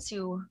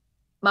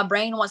my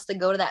brain wants to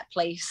go to that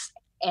place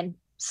and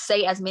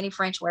say as many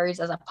French words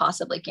as I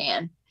possibly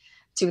can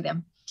to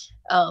them.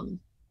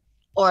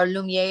 Or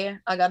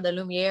lumiere, I got the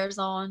lumieres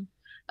on.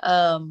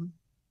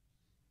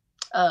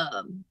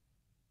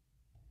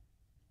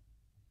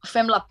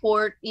 femme la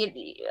porte.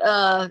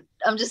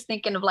 I'm just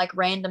thinking of like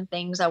random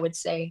things I would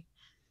say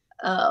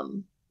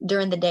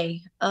during the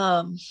day.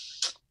 I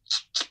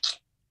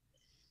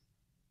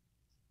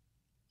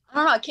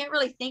don't know. I can't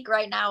really think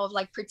right now of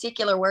like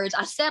particular words.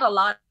 I said a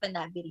lot in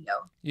that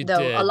video,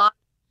 a lot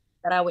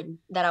that I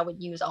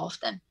would use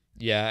often.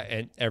 Yeah,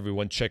 and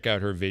everyone check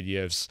out her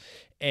videos.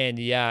 And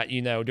yeah,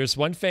 you know, there's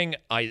one thing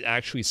I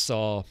actually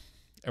saw,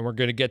 and we're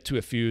going to get to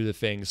a few of the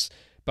things,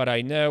 but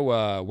I know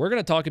we're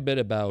going to talk a bit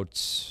about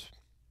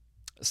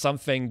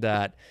something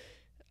that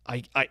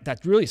that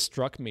really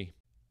struck me.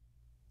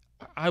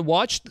 I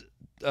watched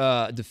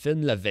the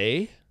film La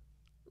Veille,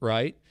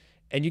 right?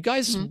 And you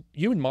guys,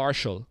 you and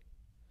Marshall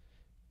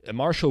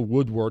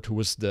Woodward, who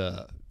was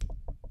the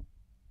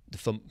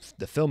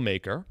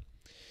filmmaker.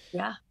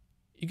 Yeah.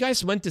 You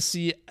guys went to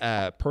see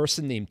a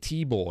person named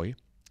T-Boy,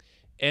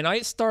 and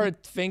I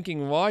started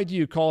thinking, why do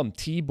you call him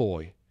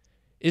T-Boy?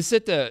 Is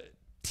it the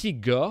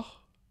T-Gars,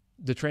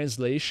 the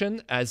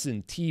translation, as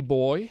in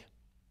T-Boy?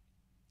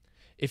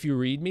 If you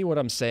read me what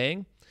I'm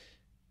saying,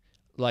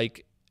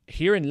 like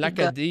here in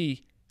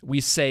l'Acadie, we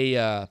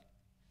say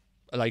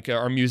like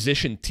our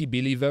musician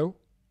T-Bilivo,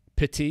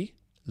 petit,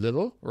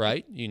 little,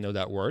 right? You know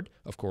that word,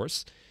 of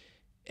course.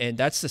 And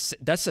that's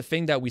the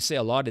thing that we say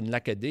a lot in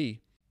l'Acadie.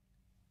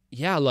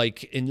 Yeah,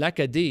 like in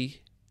l'Acadie,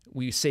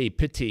 we say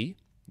petit,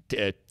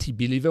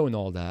 T-Bilivo and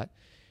all that.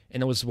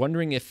 And I was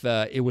wondering if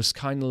it was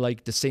kind of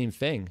like the same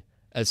thing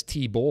as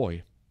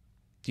T-Boy.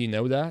 Do you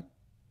know that?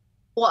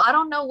 Well, I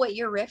don't know what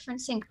you're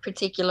referencing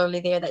particularly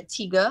there, that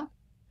T-Gars.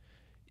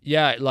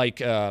 Yeah, like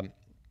the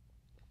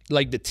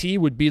T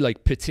would be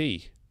like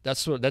petit.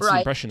 That's right. The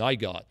impression I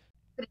got.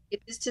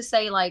 It is to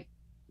say like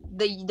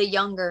the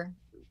younger,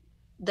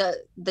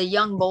 the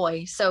young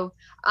boy. So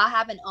I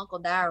have an uncle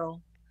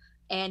Daryl,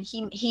 and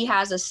he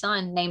has a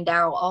son named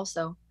Daryl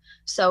also.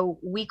 So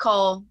we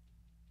call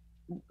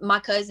my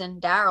cousin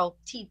Daryl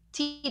T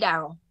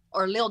Daryl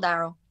or Lil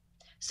Daryl.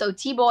 So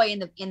T-Boy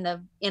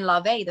in La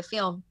Veille, the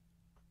film,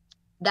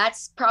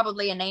 that's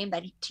probably a name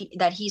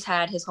that he's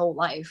had his whole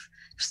life,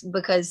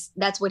 because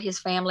that's what his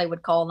family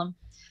would call him.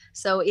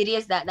 So it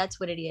is that's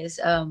what it is.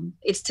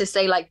 It's to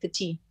say like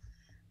the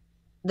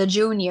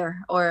junior,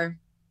 or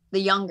the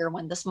younger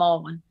one, the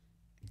small one.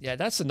 Yeah,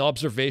 that's an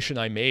observation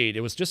I made.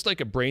 It was just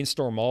like a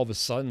brainstorm all of a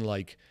sudden.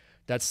 Like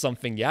that's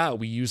something, yeah,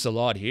 we use a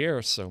lot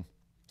here. So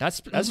that's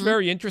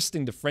very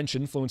interesting. The French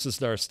influences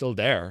that are still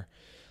there.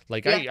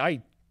 Like yeah.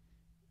 I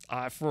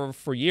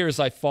for years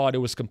I thought it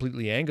was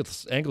completely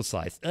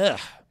anglicized.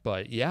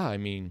 But yeah, I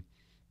mean,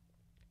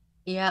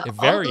 yeah,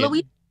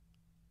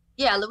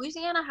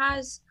 Louisiana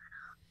has,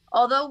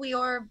 although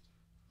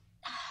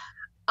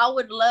I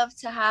would love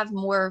to have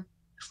more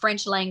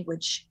French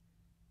language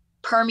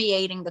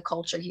permeating the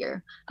culture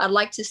here. I'd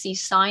like to see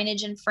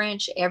signage in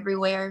French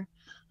everywhere.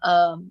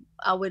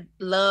 I would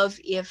love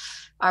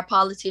if our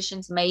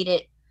politicians made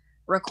it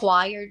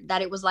required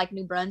that it was like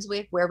New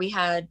Brunswick, where we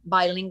had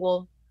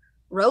bilingual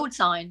road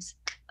signs.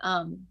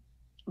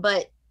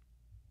 But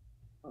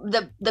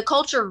the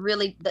culture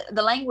really,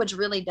 the language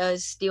really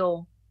does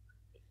still,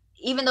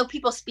 even though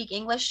people speak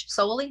English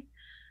solely,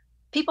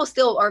 people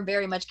still are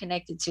very much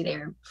connected to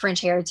their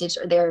French heritage,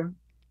 or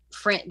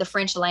the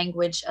French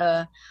language.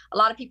 A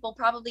lot of people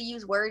probably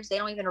use words they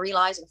don't even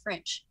realize are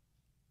French.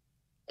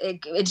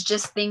 It's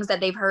just things that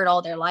they've heard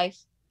all their life,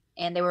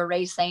 and they were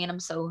raised saying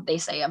them, so they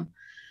say them.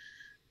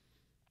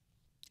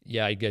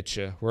 Yeah, I get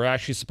you. We're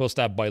actually supposed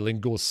to have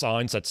bilingual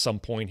signs at some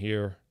point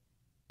here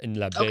in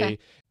La Baie,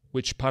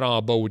 which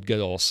Parambo would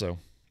get also,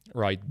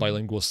 right?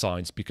 Bilingual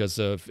signs, because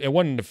of, and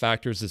one of the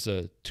factors is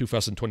a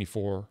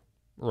 2024,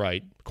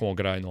 right,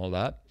 Congrès and all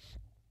that.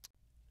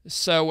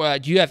 So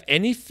do you have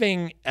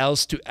anything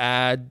else to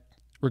add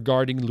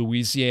regarding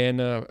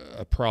Louisiana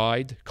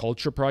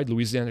culture pride?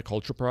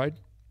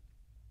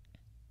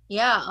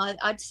 Yeah,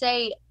 I'd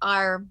say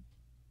our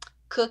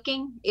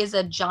cooking is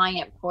a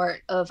giant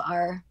part of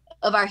our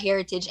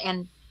heritage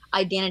and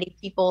identity.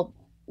 People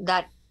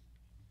that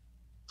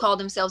call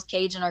themselves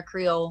Cajun or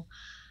Creole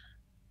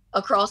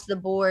across the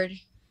board,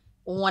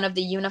 one of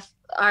the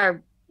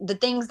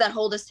things that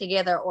hold us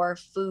together are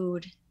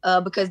food,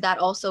 because that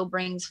also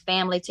brings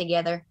family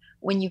together.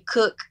 When you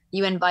cook,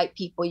 you invite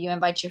people, you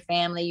invite your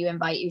family, you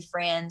invite your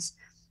friends,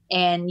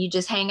 and you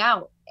just hang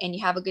out and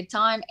you have a good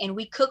time. And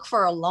we cook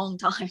for a long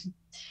time.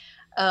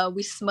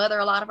 We smother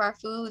a lot of our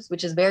foods,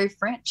 which is very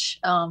French.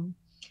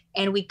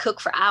 And we cook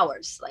for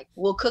hours. Like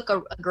we'll cook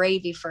a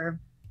gravy for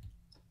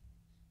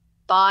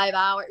 5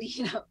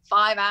 hours,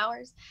 5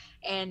 hours,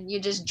 and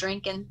you're just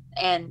drinking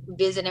and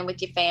visiting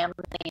with your family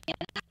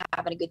and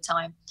having a good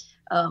time.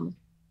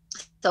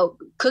 So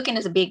cooking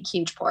is a big,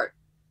 huge part,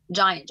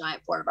 giant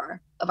part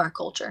of our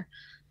culture.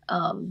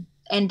 And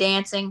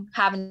dancing,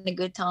 having a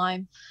good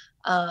time.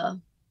 Like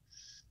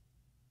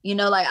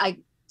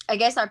I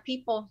guess our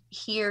people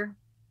here,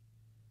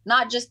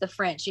 not just the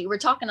French, we're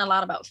talking a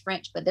lot about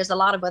French, but there's a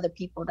lot of other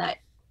people that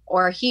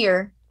are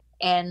here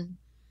and,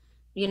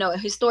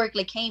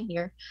 historically came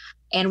here,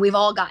 and we've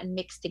all gotten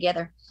mixed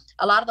together.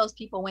 A lot of those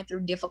people went through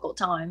difficult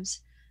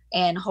times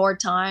and hard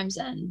times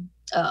and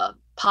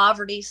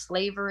poverty,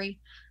 slavery,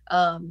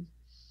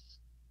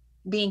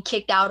 being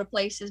kicked out of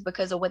places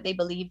because of what they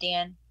believed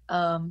in,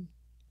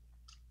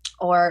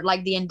 or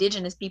like the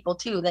indigenous people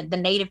too, the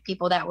native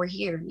people that were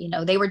here. You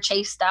know, they were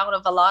chased out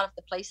of a lot of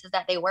the places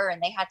that they were,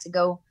 and they had to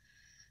go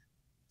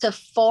to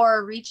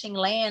far-reaching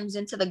lands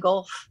into the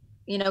Gulf,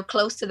 you know,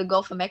 close to the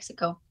Gulf of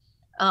Mexico.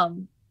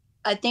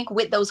 I think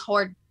with those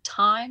hard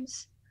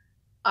times,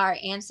 our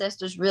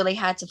ancestors really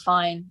had to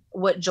find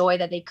what joy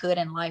that they could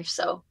in life.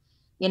 So,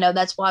 you know,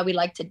 that's why we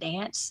like to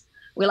dance.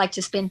 We like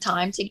to spend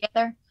time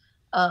together.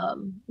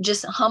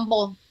 Just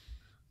humble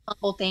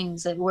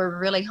things. That we're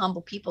really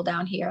humble people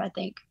down here, I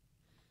think.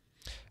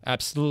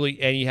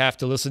 Absolutely. And you have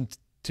to listen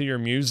to your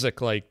music,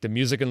 like the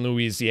music in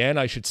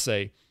Louisiana, I should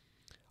say.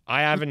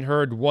 I haven't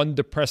heard one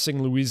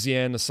depressing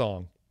Louisiana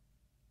song.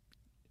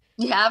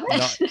 You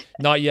haven't?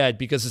 Not yet,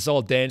 because it's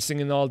all dancing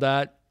and all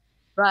that.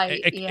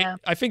 Right. Yeah.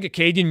 I think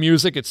Acadian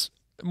music, it's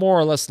more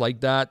or less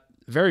like that.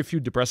 Very few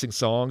depressing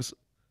songs.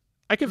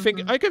 I can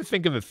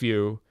think of a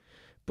few,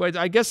 but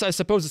I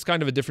suppose it's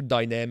kind of a different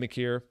dynamic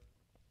here.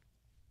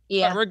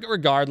 Yeah. But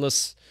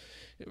regardless,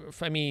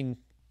 I mean,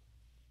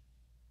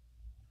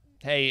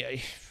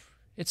 hey,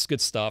 it's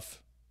good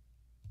stuff.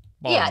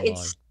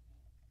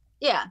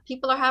 Yeah,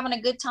 people are having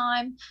a good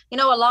time. You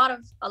know, a lot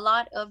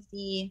of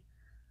the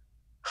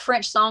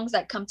French songs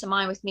that come to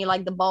mind with me,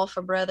 like the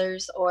Balfour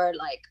Brothers or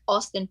like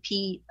Austin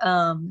Peay,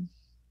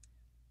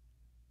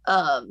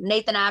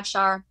 Nathan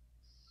Abshire,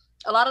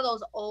 a lot of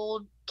those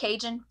old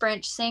Cajun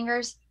French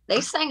singers, they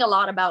sang a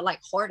lot about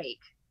like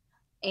heartache,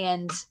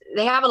 and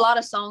they have a lot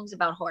of songs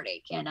about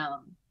heartache and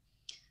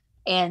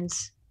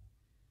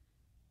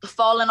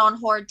falling on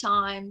hard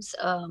times.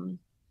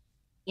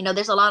 You know,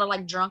 there's a lot of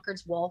like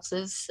drunkards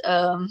waltzes.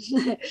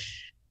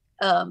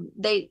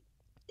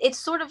 It's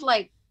sort of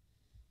like,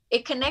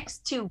 it connects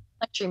to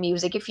country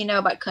music. If you know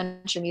about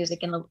country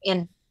music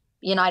in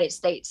United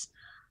States,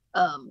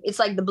 it's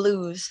like the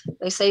blues.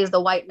 They say is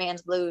the white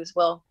man's blues.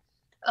 Well,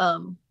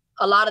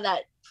 a lot of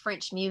that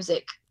French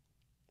music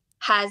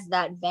has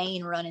that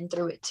vein running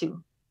through it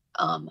too.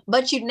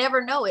 But you'd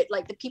never know it.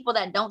 Like the people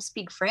that don't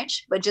speak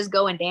French, but just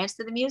go and dance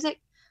to the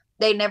music,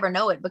 they never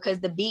know it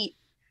because the beat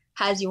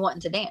has you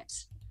wanting to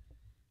dance.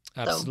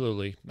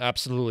 Absolutely.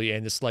 Absolutely.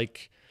 And it's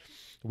like,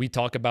 we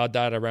talk about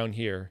that around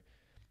here.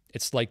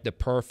 It's like the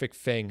perfect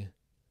thing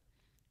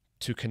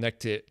to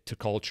connect it to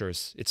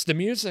cultures. It's the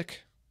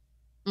music.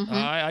 Mm-hmm.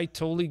 I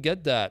totally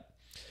get that.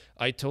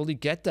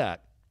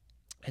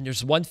 And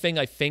there's one thing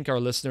I think our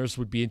listeners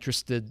would be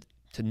interested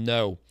to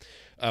know.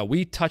 I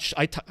touched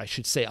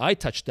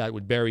that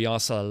with Barry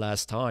Asa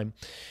last time,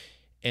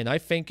 and I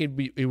think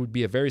it would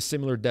be a very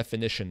similar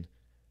definition.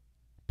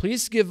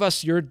 Please give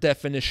us your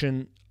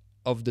definition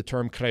of the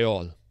term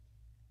Creole.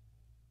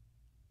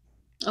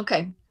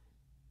 Okay.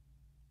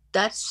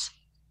 That's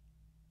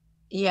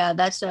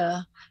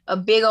a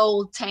big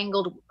old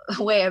tangled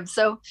web.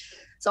 So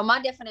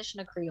my definition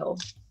of Creole,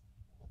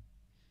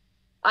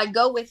 I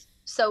go with,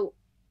 so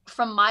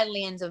from my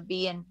lens of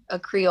being a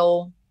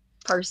Creole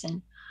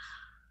person,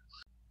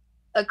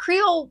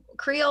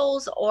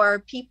 Creoles are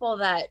people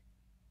that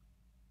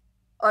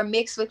are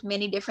mixed with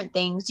many different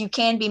things. You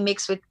can be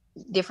mixed with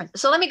different.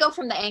 So let me go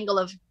from the angle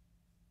of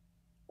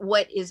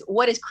what is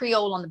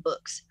Creole on the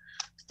books.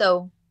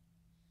 So,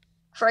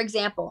 for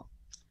example,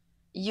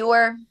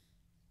 your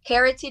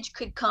heritage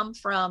could come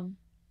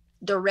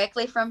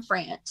directly from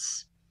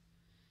France,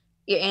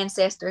 your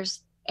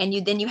ancestors, and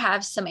then you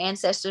have some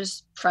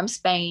ancestors from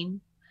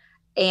Spain,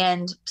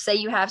 and say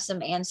you have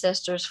some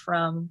ancestors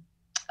from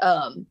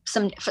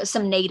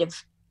some native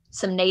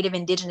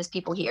indigenous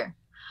people here.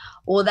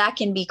 Well, that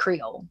can be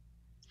Creole.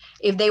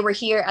 If they were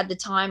here at the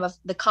time of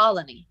the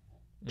colony,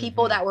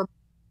 people that were,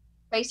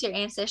 trace your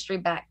ancestry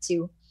back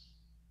to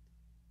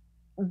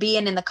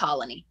being in the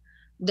colony.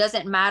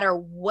 Doesn't matter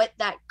what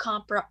that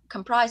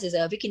comprises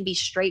of. It can be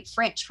straight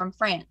French from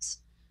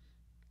France.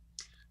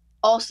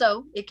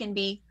 Also, it can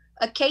be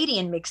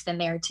Acadian mixed in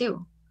there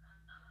too.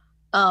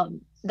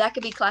 That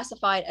could be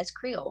classified as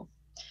Creole.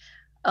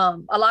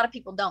 A lot of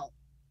people don't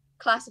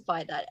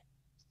classify that.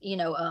 You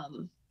know,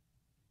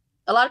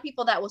 a lot of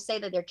people that will say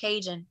that they're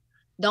Cajun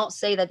don't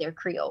say that they're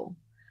Creole.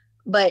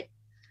 But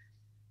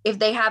if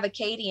they have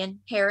Acadian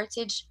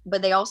heritage,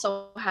 but they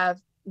also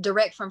have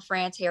direct from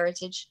France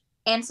heritage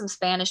and some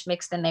Spanish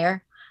mixed in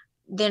there,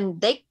 then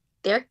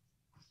their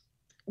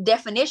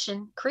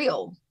definition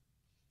Creole.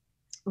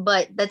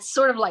 But that's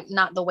sort of like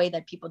not the way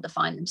that people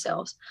define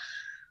themselves.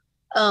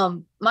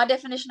 My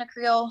definition of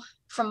Creole,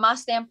 from my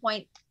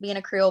standpoint, being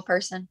a Creole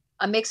person,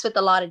 I mix with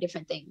a lot of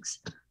different things.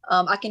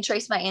 I can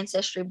trace my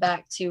ancestry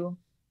back to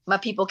my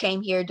people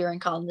came here during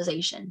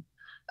colonization.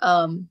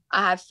 I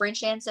have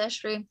French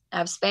ancestry, I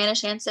have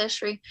Spanish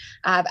ancestry,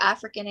 I have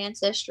African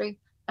ancestry,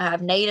 I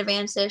have Native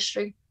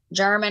ancestry,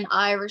 German,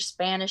 Irish,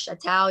 Spanish,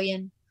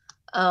 Italian,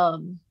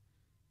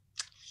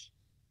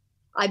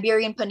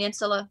 Iberian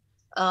Peninsula.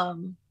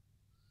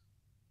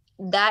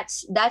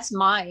 That's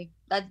my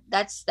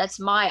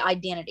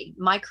identity,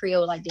 my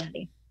Creole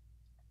identity.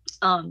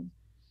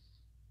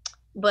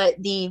 But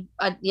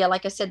yeah,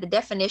 like I said, the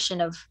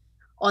definition of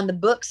on the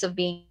books of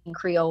being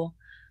Creole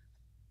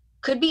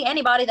could be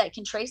anybody that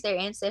can trace their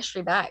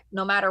ancestry back,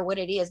 no matter what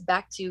it is,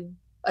 back to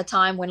a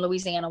time when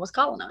Louisiana was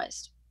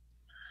colonized.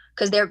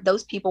 Because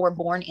those people were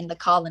born in the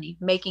colony,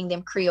 making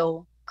them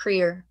Creole,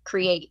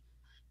 create.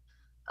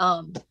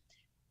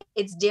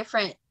 It's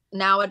different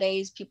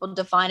nowadays. People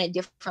define it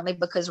differently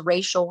because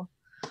racial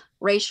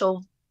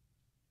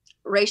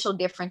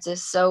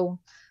differences. So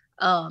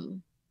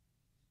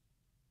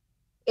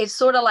it's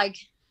sort of like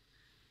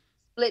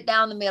split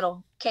down the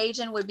middle.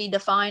 Cajun would be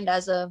defined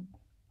as a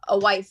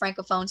white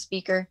francophone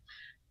speaker,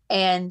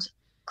 and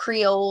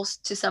Creoles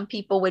to some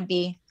people would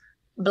be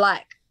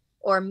black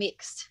or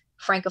mixed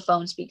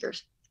francophone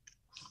speakers,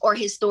 or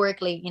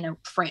historically,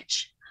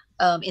 French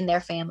in their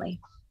family,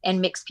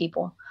 and mixed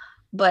people.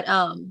 But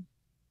I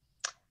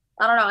don't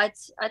know. I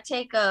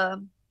take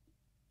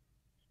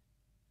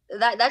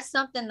that's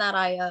something that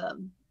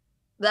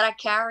I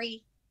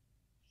carry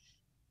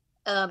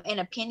an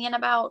opinion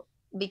about,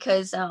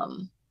 because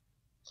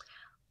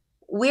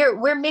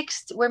we're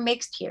mixed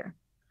here.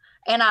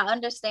 And I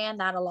understand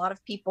that a lot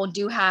of people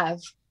do have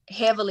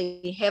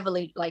heavily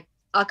like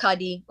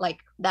Acadi, like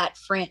that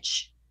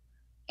French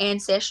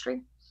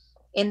ancestry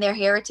in their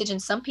heritage.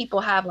 And some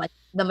people have like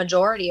the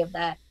majority of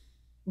that.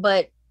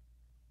 But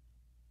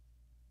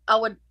I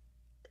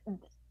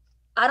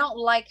don't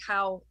like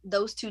how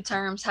those two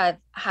terms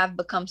have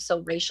become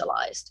so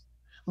racialized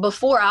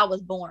before I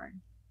was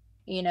born,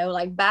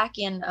 like back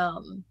in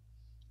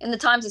the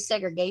times of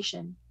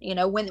segregation,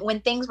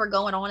 when things were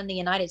going on in the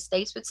United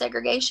States with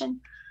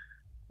segregation,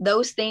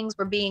 those things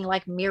were being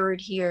like mirrored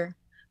here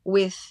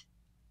with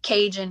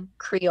Cajun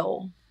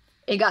Creole.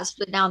 It got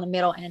split down the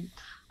middle, and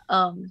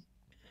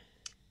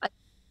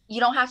you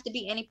don't have to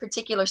be any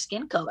particular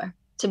skin color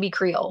to be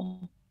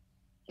Creole.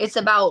 It's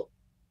about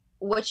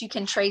what you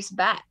can trace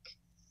back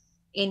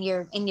in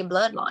your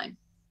bloodline.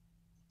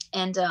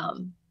 And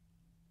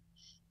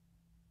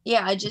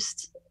yeah, I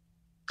just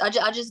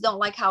don't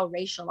like how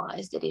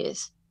racialized it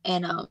is.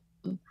 And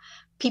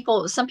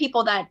some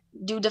people that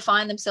do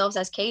define themselves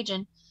as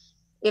Cajun,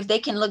 if they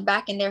can look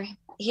back in their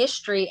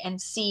history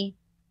and see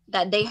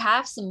that they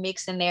have some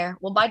mix in there,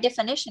 well, by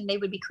definition, they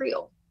would be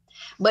Creole.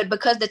 But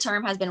because the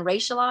term has been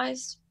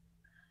racialized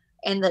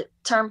and the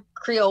term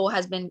Creole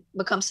has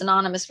become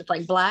synonymous with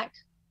like black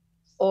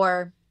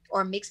or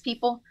mixed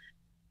people,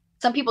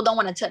 some people don't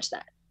want to touch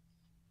that.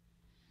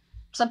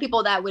 Some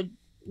people that would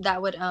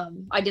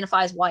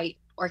identify as white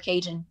or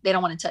Cajun, they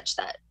don't want to touch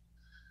that.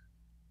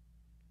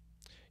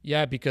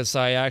 Yeah, because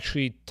I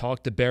actually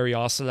talked to Barry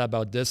Ossola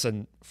about this,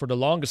 and for the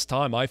longest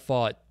time, I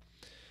thought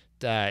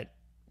that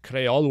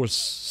Créole was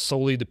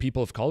solely the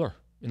people of color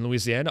in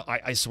Louisiana.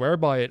 I swear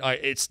by it.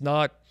 It's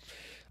not.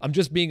 I'm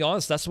just being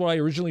honest. That's what I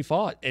originally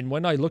thought. And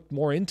when I looked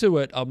more into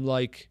it, I'm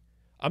like,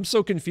 I'm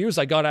so confused.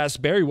 I got to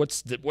ask Barry what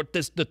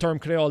the term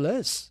Créole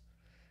is,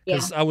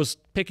 because I was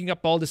picking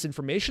up all this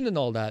information and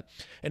all that.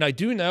 And I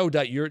do know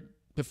that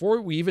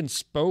before we even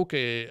spoke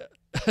before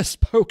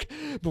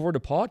the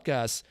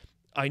podcast,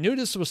 I knew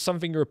this was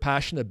something you're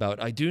passionate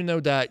about. I do know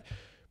that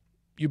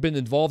you've been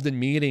involved in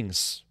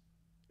meetings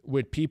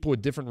with people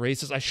with different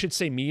races. I should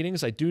say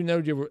meetings. I do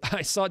know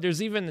I saw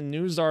there's even a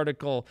news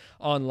article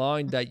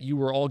online that you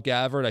were all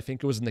gathered. I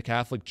think it was in the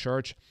Catholic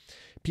Church.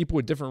 People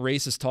with different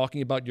races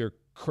talking about your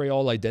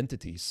Creole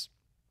identities.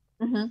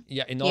 Mm-hmm.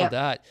 Yeah, and all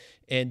that.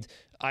 And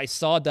I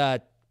saw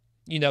that,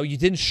 you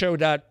didn't show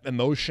that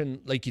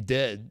emotion like you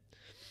did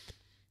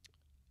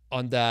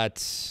on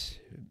that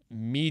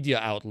media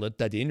outlet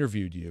that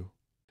interviewed you.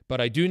 But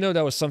I do know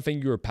that was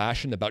something you were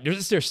passionate about.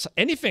 Is there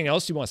anything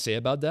else you want to say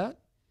about that?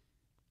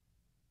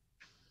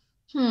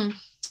 I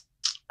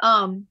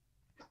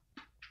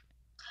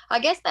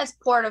guess that's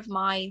part of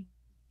I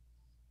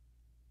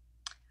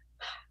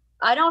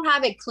don't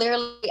have it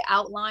clearly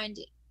outlined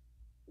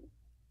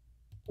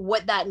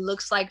what that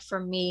looks like for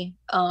me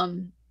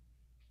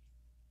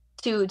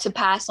to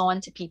pass on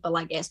to people,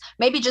 I guess.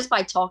 Maybe just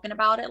by talking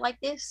about it like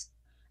this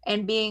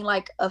and being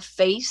like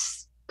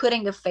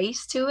putting a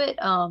face to it,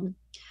 to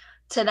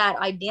that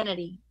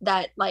identity,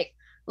 that like,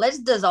 let's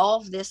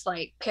dissolve this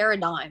like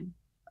paradigm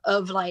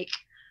of like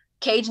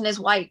Cajun is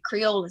white,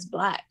 Creole is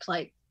black.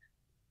 Like,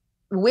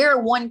 we're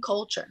one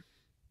culture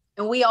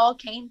and we all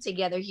came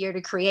together here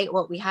to create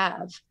what we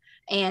have.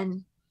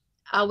 And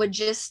I would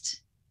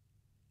just,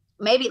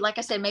 maybe, like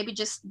I said,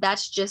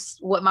 that's just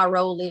what my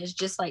role is,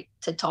 just like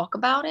to talk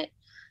about it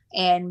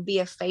and be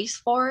a face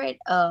for it,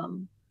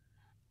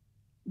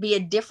 be a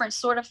different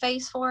sort of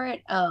face for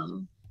it,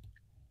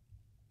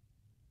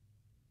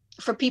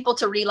 for people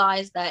to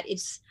realize that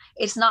it's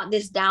not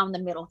this down the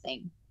middle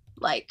thing.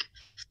 Like,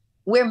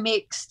 we're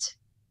mixed.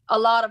 A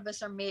lot of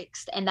us are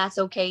mixed, and that's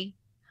okay.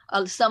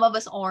 Some of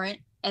us aren't,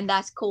 and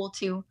that's cool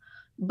too.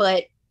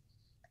 But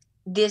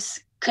this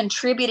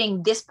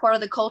contributing this part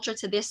of the culture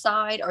to this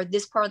side, or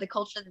this part of the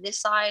culture to this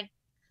side,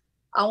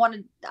 I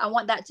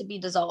want that to be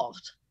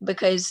dissolved,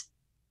 because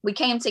we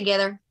came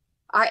together.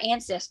 Our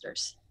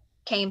ancestors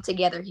came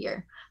together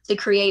here to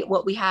create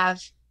what we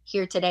have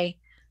here today.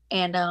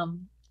 And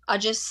I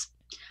just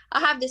I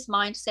have this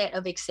mindset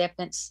of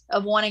acceptance,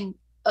 of wanting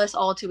us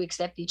all to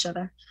accept each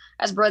other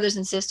as brothers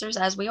and sisters,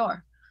 as we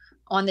are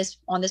on this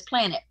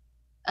planet,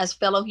 as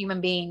fellow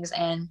human beings.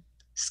 And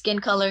skin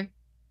color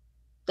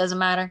doesn't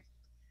matter.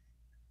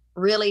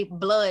 Really,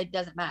 blood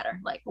doesn't matter.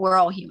 Like, we're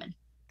all human.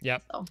 Yeah.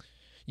 So.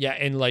 Yeah,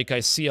 and like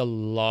I see a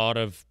lot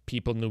of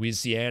people in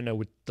Louisiana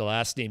with the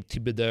last name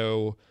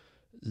Thibodeau,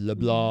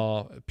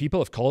 LeBlanc,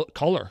 people of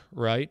color,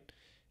 right?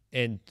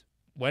 And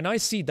when I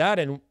see that,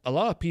 and a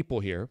lot of people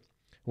here,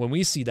 when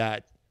we see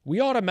that,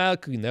 we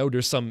automatically know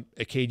there's some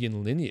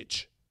Acadian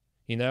lineage,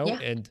 you know? Yeah.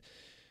 And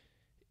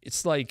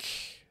it's like,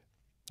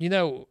 you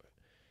know,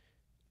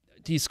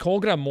 these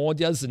congrès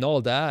mondiaux and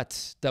all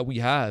that we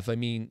have, I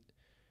mean,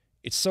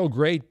 it's so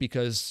great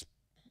because,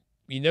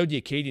 you know, the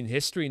Acadian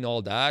history and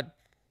all that,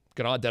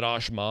 Grand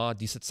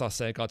Dérangement,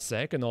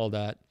 1755 and all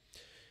that.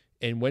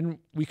 And when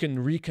we can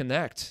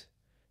reconnect,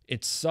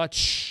 it's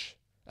such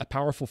a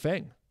powerful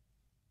thing.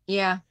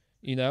 Yeah.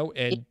 You know,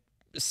 and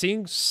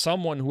seeing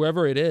someone,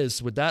 whoever it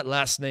is, with that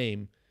last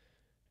name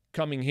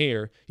coming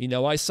here, you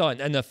know, I saw an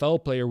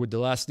NFL player with the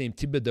last name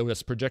Thibodeau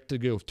that's projected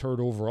to go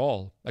third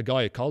overall, a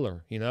guy of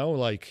color, you know,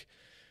 like,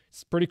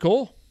 it's pretty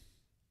cool.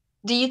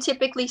 Do you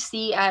typically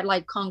see at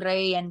like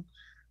congrès and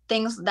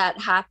things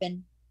that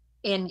happen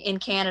in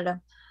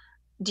Canada,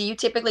 do you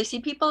typically see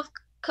people of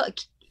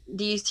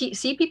do you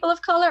see people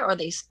of color? Or are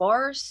they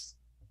sparse,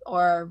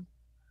 or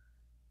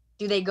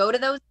do they go to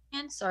those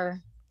events?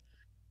 Or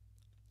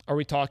are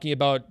we talking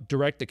about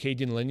direct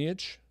Acadian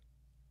lineage?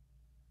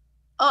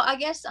 Oh, I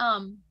guess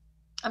I'm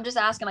just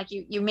asking, like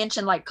you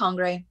mentioned like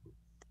congrès,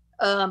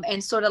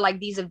 and sort of like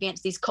these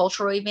events, these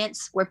cultural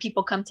events where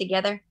people come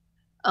together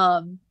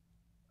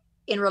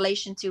in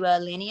relation to a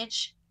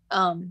lineage.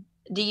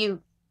 Do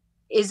you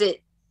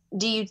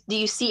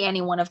see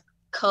anyone of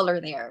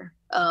color there,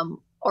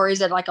 or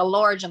is it like a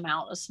large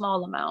amount, a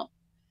small amount?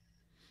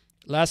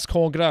 Last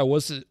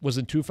congrès was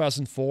in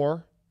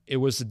 2004. It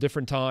was a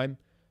different time.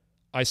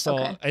 I saw,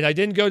 okay. And I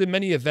didn't go to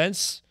many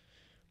events,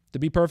 to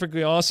be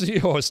perfectly honest with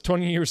you. I was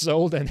 20 years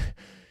old, and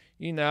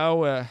you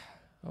know,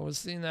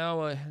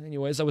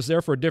 anyways, I was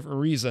there for a different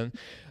reason,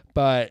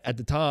 but at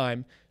the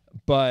time,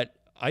 but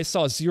I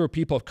saw 0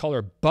 people of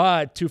color.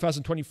 But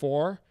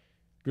 2024,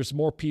 there's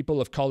more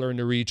people of color in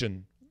the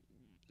region.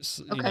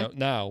 You know,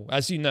 now,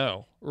 as you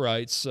know,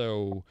 right?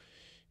 So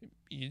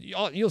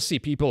you'll see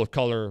people of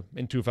color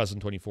in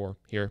 2024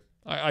 here.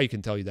 I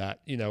can tell you that,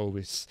 you know,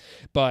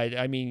 but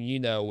I mean, you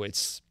know,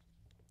 it's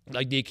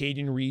like the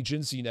Acadian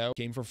regions, you know,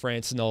 came from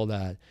France and all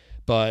that.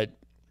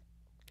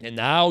 And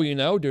now, you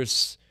know,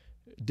 there's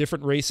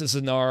different races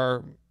in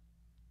our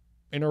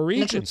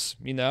regions,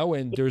 you know,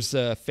 and there's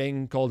a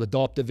thing called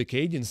adoptive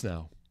Acadians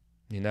now,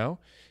 you know.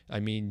 I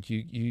mean,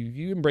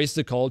 you embrace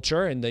the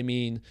culture, and I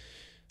mean,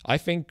 I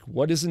think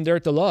what isn't there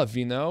to love,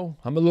 you know?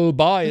 I'm a little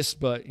biased,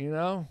 but, you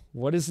know,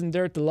 what isn't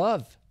there to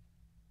love?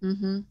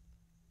 Mm-hmm.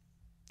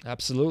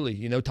 Absolutely.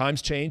 You know,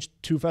 times changed,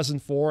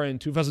 2004 and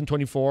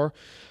 2024.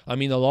 I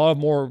mean, a lot of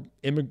more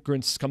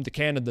immigrants come to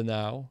Canada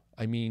now.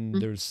 I mean,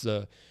 there's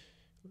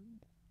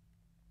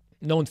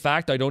known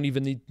fact, I don't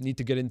even need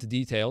to get into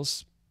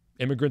details.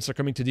 Immigrants are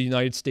coming to the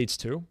United States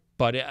too.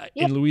 But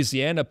in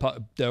Louisiana,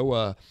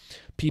 though,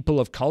 people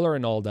of color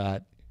and all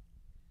that.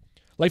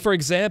 Like, for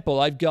example,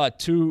 I've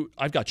got three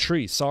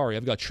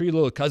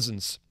little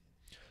cousins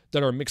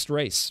that are mixed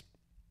race.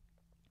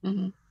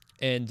 Mm-hmm.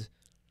 And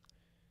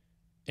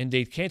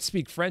they can't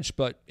speak French,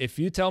 but if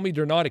you tell me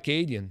they're not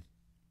Acadian,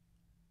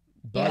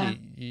 buddy,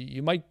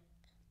 you might,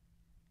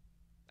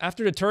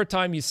 after the third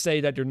time you say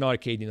that they're not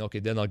Acadian, okay,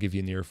 then I'll give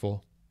you an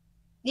earful.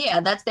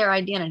 Yeah, that's their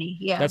identity.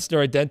 Yeah. That's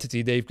their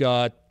identity. They've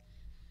got,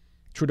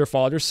 through their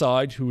father's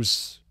side,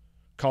 who's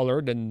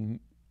colored, and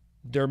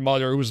their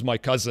mother, who's my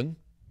cousin,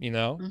 you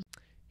know. Mm-hmm.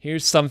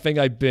 Here's something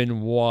I've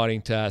been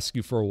wanting to ask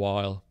you for a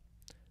while.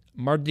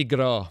 Mardi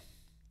Gras.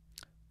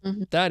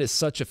 Mm-hmm. That is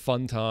such a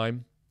fun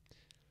time.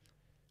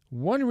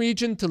 One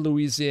region to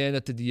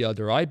Louisiana to the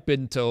other, I've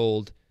been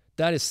told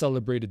that is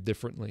celebrated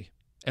differently.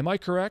 Am I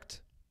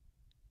correct?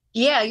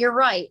 Yeah, you're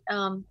right.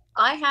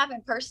 I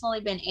haven't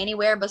personally been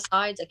anywhere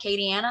besides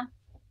Acadiana,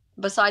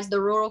 besides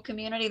the rural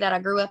community that I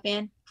grew up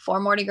in for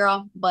Mardi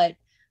Gras. But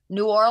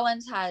New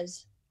Orleans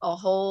has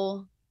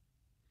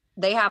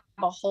they have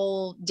a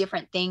whole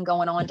different thing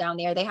going on down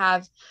there. They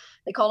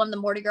call them the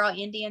Mardi Gras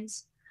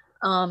Indians.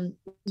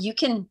 You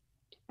can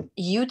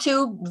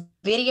YouTube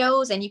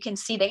videos and you can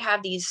see they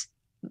have these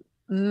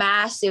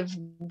massive,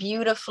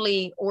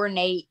 beautifully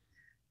ornate,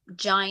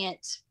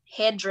 giant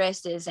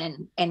headdresses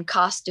and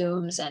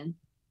costumes. And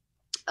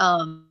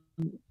I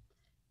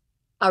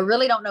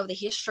really don't know the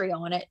history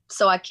on it,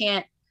 so I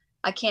can't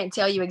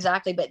tell you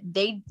exactly, but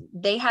they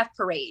have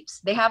parades.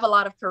 They have a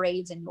lot of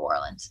parades in New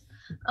Orleans.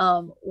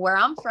 Where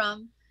I'm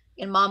from,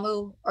 in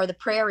Mamou, or the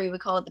Prairie, we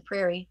call it the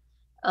Prairie,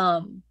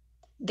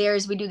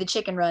 we do the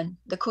chicken run,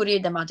 the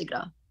Courir de Mardi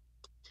Gras.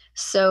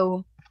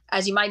 So,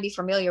 as you might be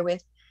familiar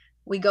with,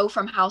 we go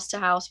from house to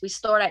house. We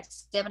start at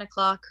 7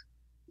 o'clock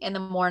in the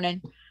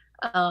morning.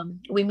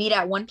 We meet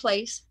at one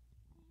place,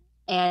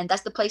 and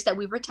that's the place that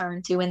we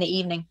return to in the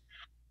evening.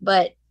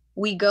 But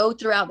we go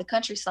throughout the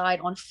countryside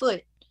on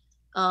foot.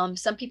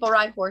 Some people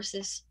ride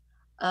horses.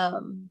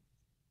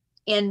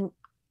 In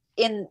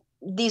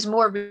these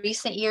more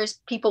recent years,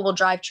 people will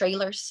drive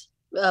trailers,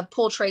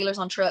 pull trailers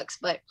on trucks,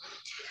 but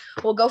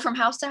we'll go from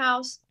house to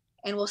house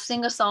and we'll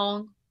sing a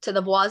song to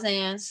the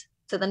voisins,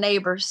 to the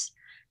neighbors.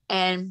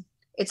 And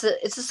it's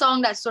a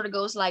song that sort of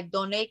goes like,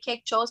 Donnez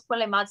quelque chose pour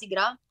les Mardi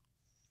Gras.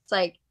 It's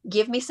like,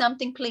 give me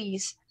something,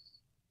 please.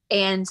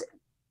 And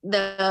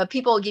the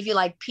people will give you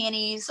like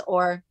pennies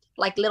or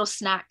like little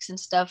snacks and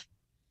stuff.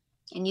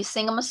 And you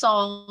sing them a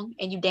song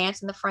and you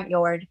dance in the front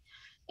yard.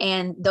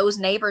 And those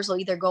neighbors will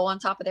either go on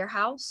top of their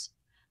house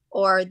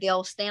or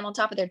they'll stand on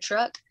top of their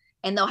truck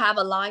and they'll have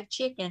a live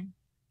chicken.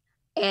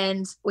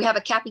 And we have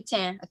a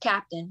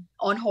captain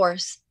on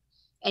horse.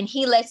 And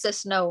he lets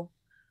us know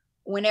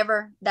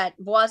whenever that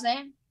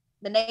voisin,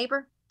 the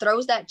neighbor,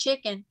 throws that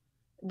chicken,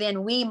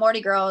 then we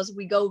Mardi Gras,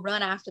 we go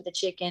run after the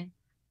chicken,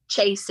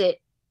 chase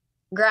it,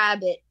 grab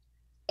it,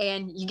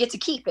 and you get to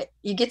keep it.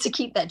 You get to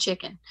keep that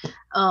chicken.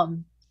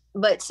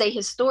 But say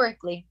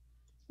historically,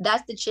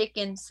 that's the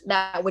chickens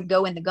that would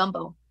go in the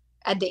gumbo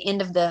at the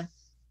end of the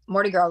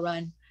Mardi Gras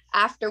run,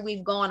 after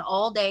we've gone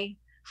all day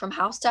from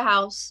house to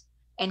house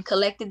and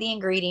collected the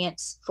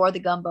ingredients for the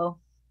gumbo.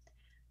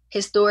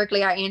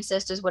 Historically, our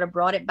ancestors would have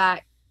brought it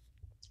back,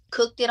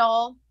 cooked it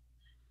all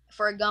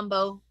for a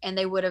gumbo, and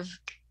they would have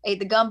ate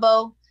the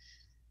gumbo,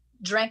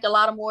 drank a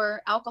lot of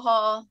more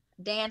alcohol,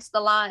 danced a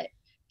lot,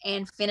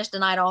 and finished the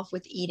night off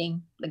with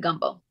eating the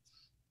gumbo.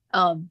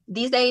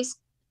 These days,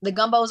 the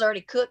gumbo is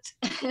already cooked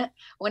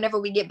whenever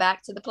we get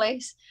back to the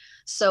place.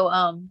 So,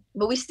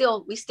 but we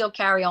still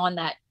carry on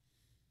that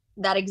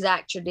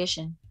exact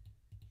tradition.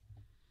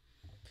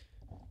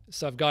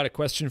 So I've got a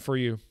question for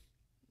you.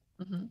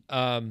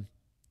 Mm-hmm.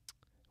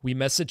 We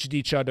messaged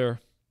each other.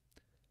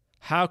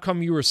 How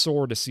come you were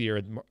sore this year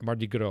at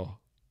Mardi Gras?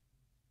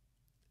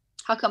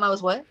 How come I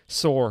was what?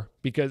 Sore.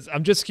 Because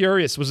I'm just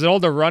curious. Was it all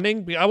the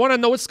running? I want to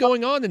know what's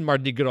going on in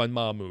Mardi Gras and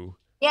Mamu.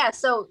 Yeah.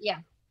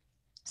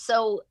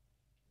 So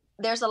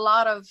there's a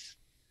lot of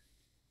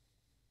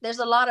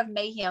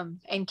mayhem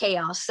and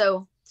chaos.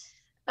 So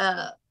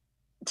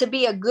to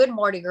be a good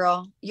Mardi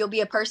Gras, you'll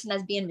be a person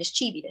that's being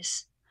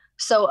mischievous.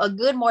 So a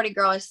good Mardi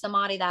Gras is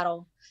somebody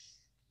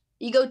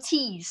you go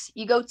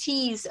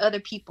tease other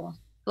people.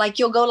 Like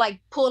you'll go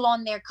like pull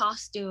on their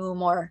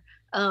costume or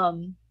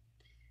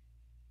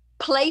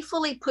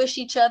playfully push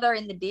each other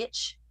in the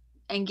ditch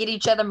and get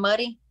each other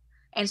muddy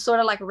and sort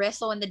of like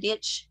wrestle in the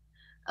ditch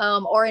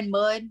or in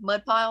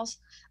mud piles.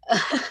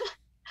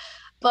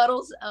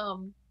 Puddles.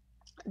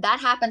 That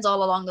happens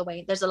all along the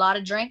way. There's a lot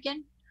of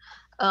drinking,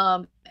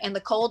 and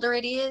the colder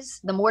it is,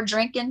 the more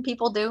drinking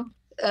people do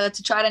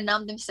to try to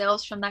numb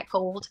themselves from that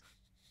cold.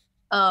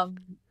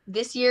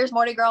 This year's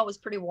Mardi Gras was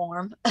pretty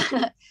warm.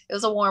 It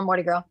was a warm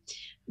Mardi Gras,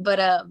 but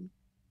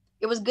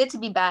it was good to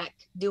be back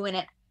doing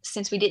it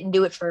since we didn't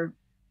do it for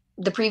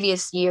the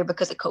previous year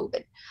because of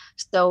COVID.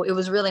 So it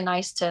was really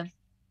nice to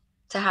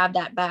have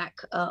that back.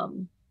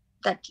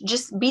 That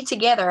just be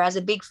together as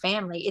a big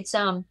family. It's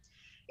a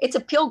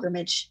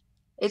pilgrimage.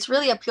 It's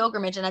really a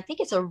pilgrimage. And I think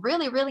it's a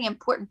really, really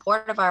important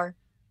part of our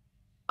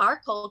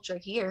culture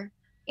here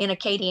in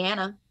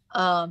Acadiana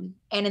and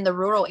in the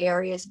rural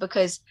areas,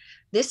 because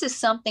this is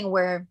something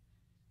where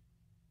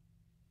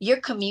your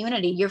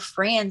community, your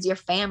friends, your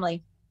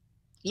family,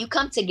 you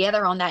come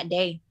together on that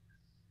day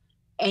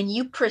and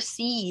you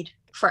proceed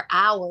for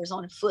hours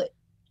on foot,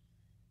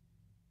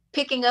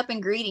 picking up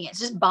ingredients,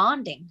 just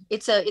bonding.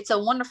 It's a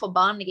wonderful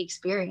bonding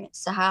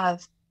experience to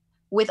have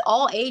with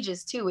all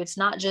ages too. It's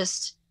not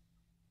just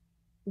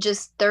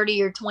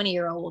 30 or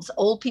 20-year-olds.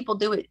 Old people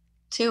do it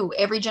too.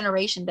 Every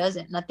generation does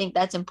it. And I think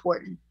that's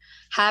important.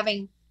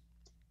 Having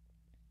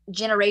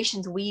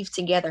generations weave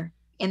together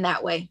in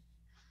that way,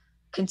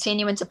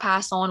 continuing to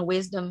pass on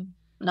wisdom,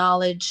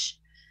 knowledge,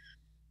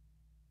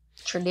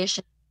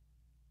 tradition.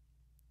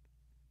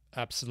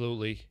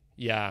 Absolutely.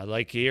 Yeah,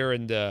 like here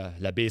in the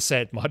La Baie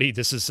Sainte-Marie,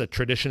 this is a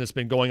tradition that's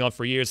been going on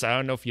for years. I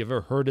don't know if you've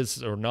ever heard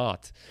this or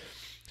not.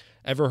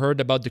 Ever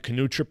heard about the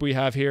canoe trip we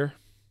have here?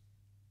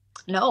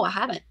 No, I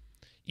haven't.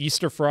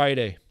 Easter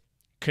Friday,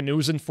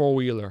 canoes and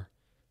four-wheeler,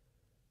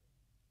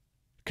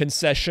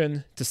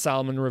 concession to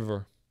Salmon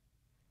River.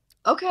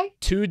 Okay.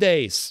 2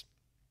 days.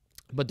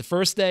 But the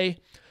first day,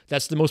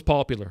 that's the most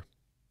popular.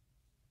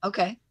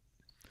 Okay.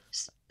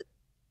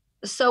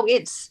 So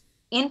it's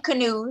in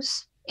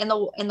canoes in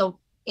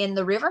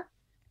the river?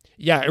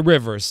 Yeah,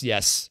 rivers,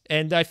 yes.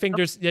 And I think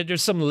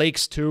there's some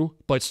lakes too,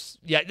 but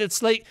yeah,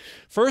 it's like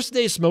first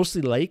day is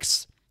mostly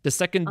lakes, the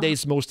second day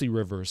is mostly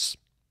rivers.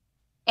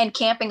 And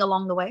camping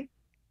along the way?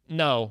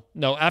 No.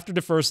 After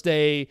the first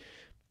day,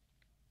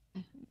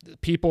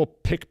 people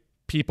pick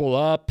people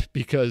up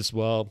because,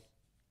 well,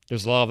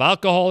 there's a lot of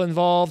alcohol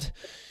involved.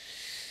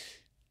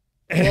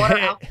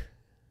 Water.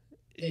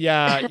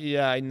 Yeah,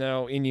 I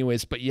know.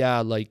 Anyways, but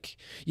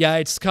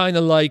it's kind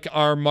of like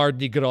our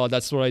Mardi Gras.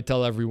 That's what I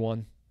tell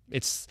everyone.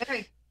 It's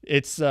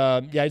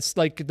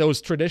like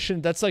those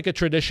traditions. That's like a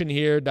tradition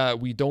here that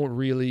we don't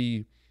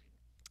really.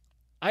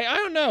 I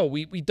don't know.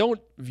 We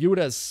don't view it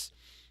as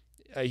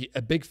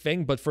a big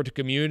thing, but for the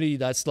community,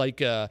 that's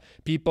like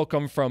people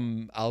come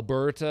from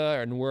Alberta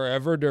and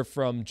wherever they're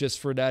from just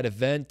for that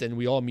event, and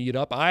we all meet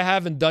up. I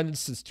haven't done it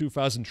since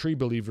 2003,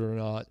 believe it or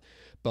not,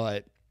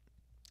 but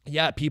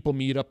yeah, people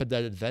meet up at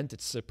that event.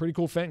 It's a pretty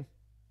cool thing.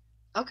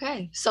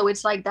 Okay, so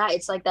it's like that.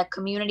 It's like that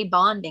community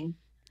bonding.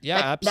 Yeah,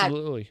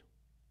 absolutely.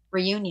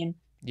 Reunion.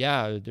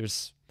 Yeah,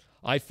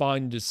 I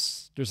find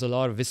there's a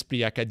lot of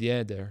esprit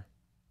acadien there.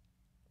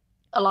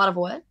 A lot of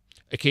what?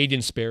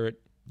 Acadian spirit.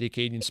 The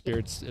Acadian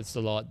spirits, it's a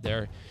lot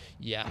there.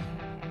 Yeah.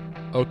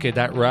 Okay,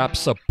 that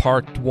wraps up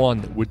part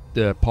 1 with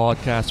the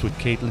podcast with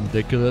Katelyn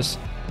Deculus.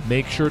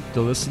 Make sure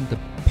to listen to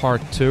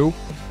part 2.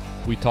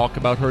 We talk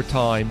about her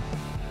time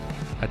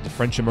at the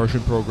French immersion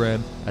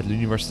program at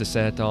l'Université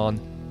Saint-Anne.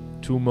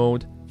 Tout le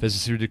monde,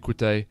 faisait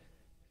d'écouter.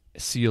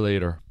 See you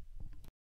later.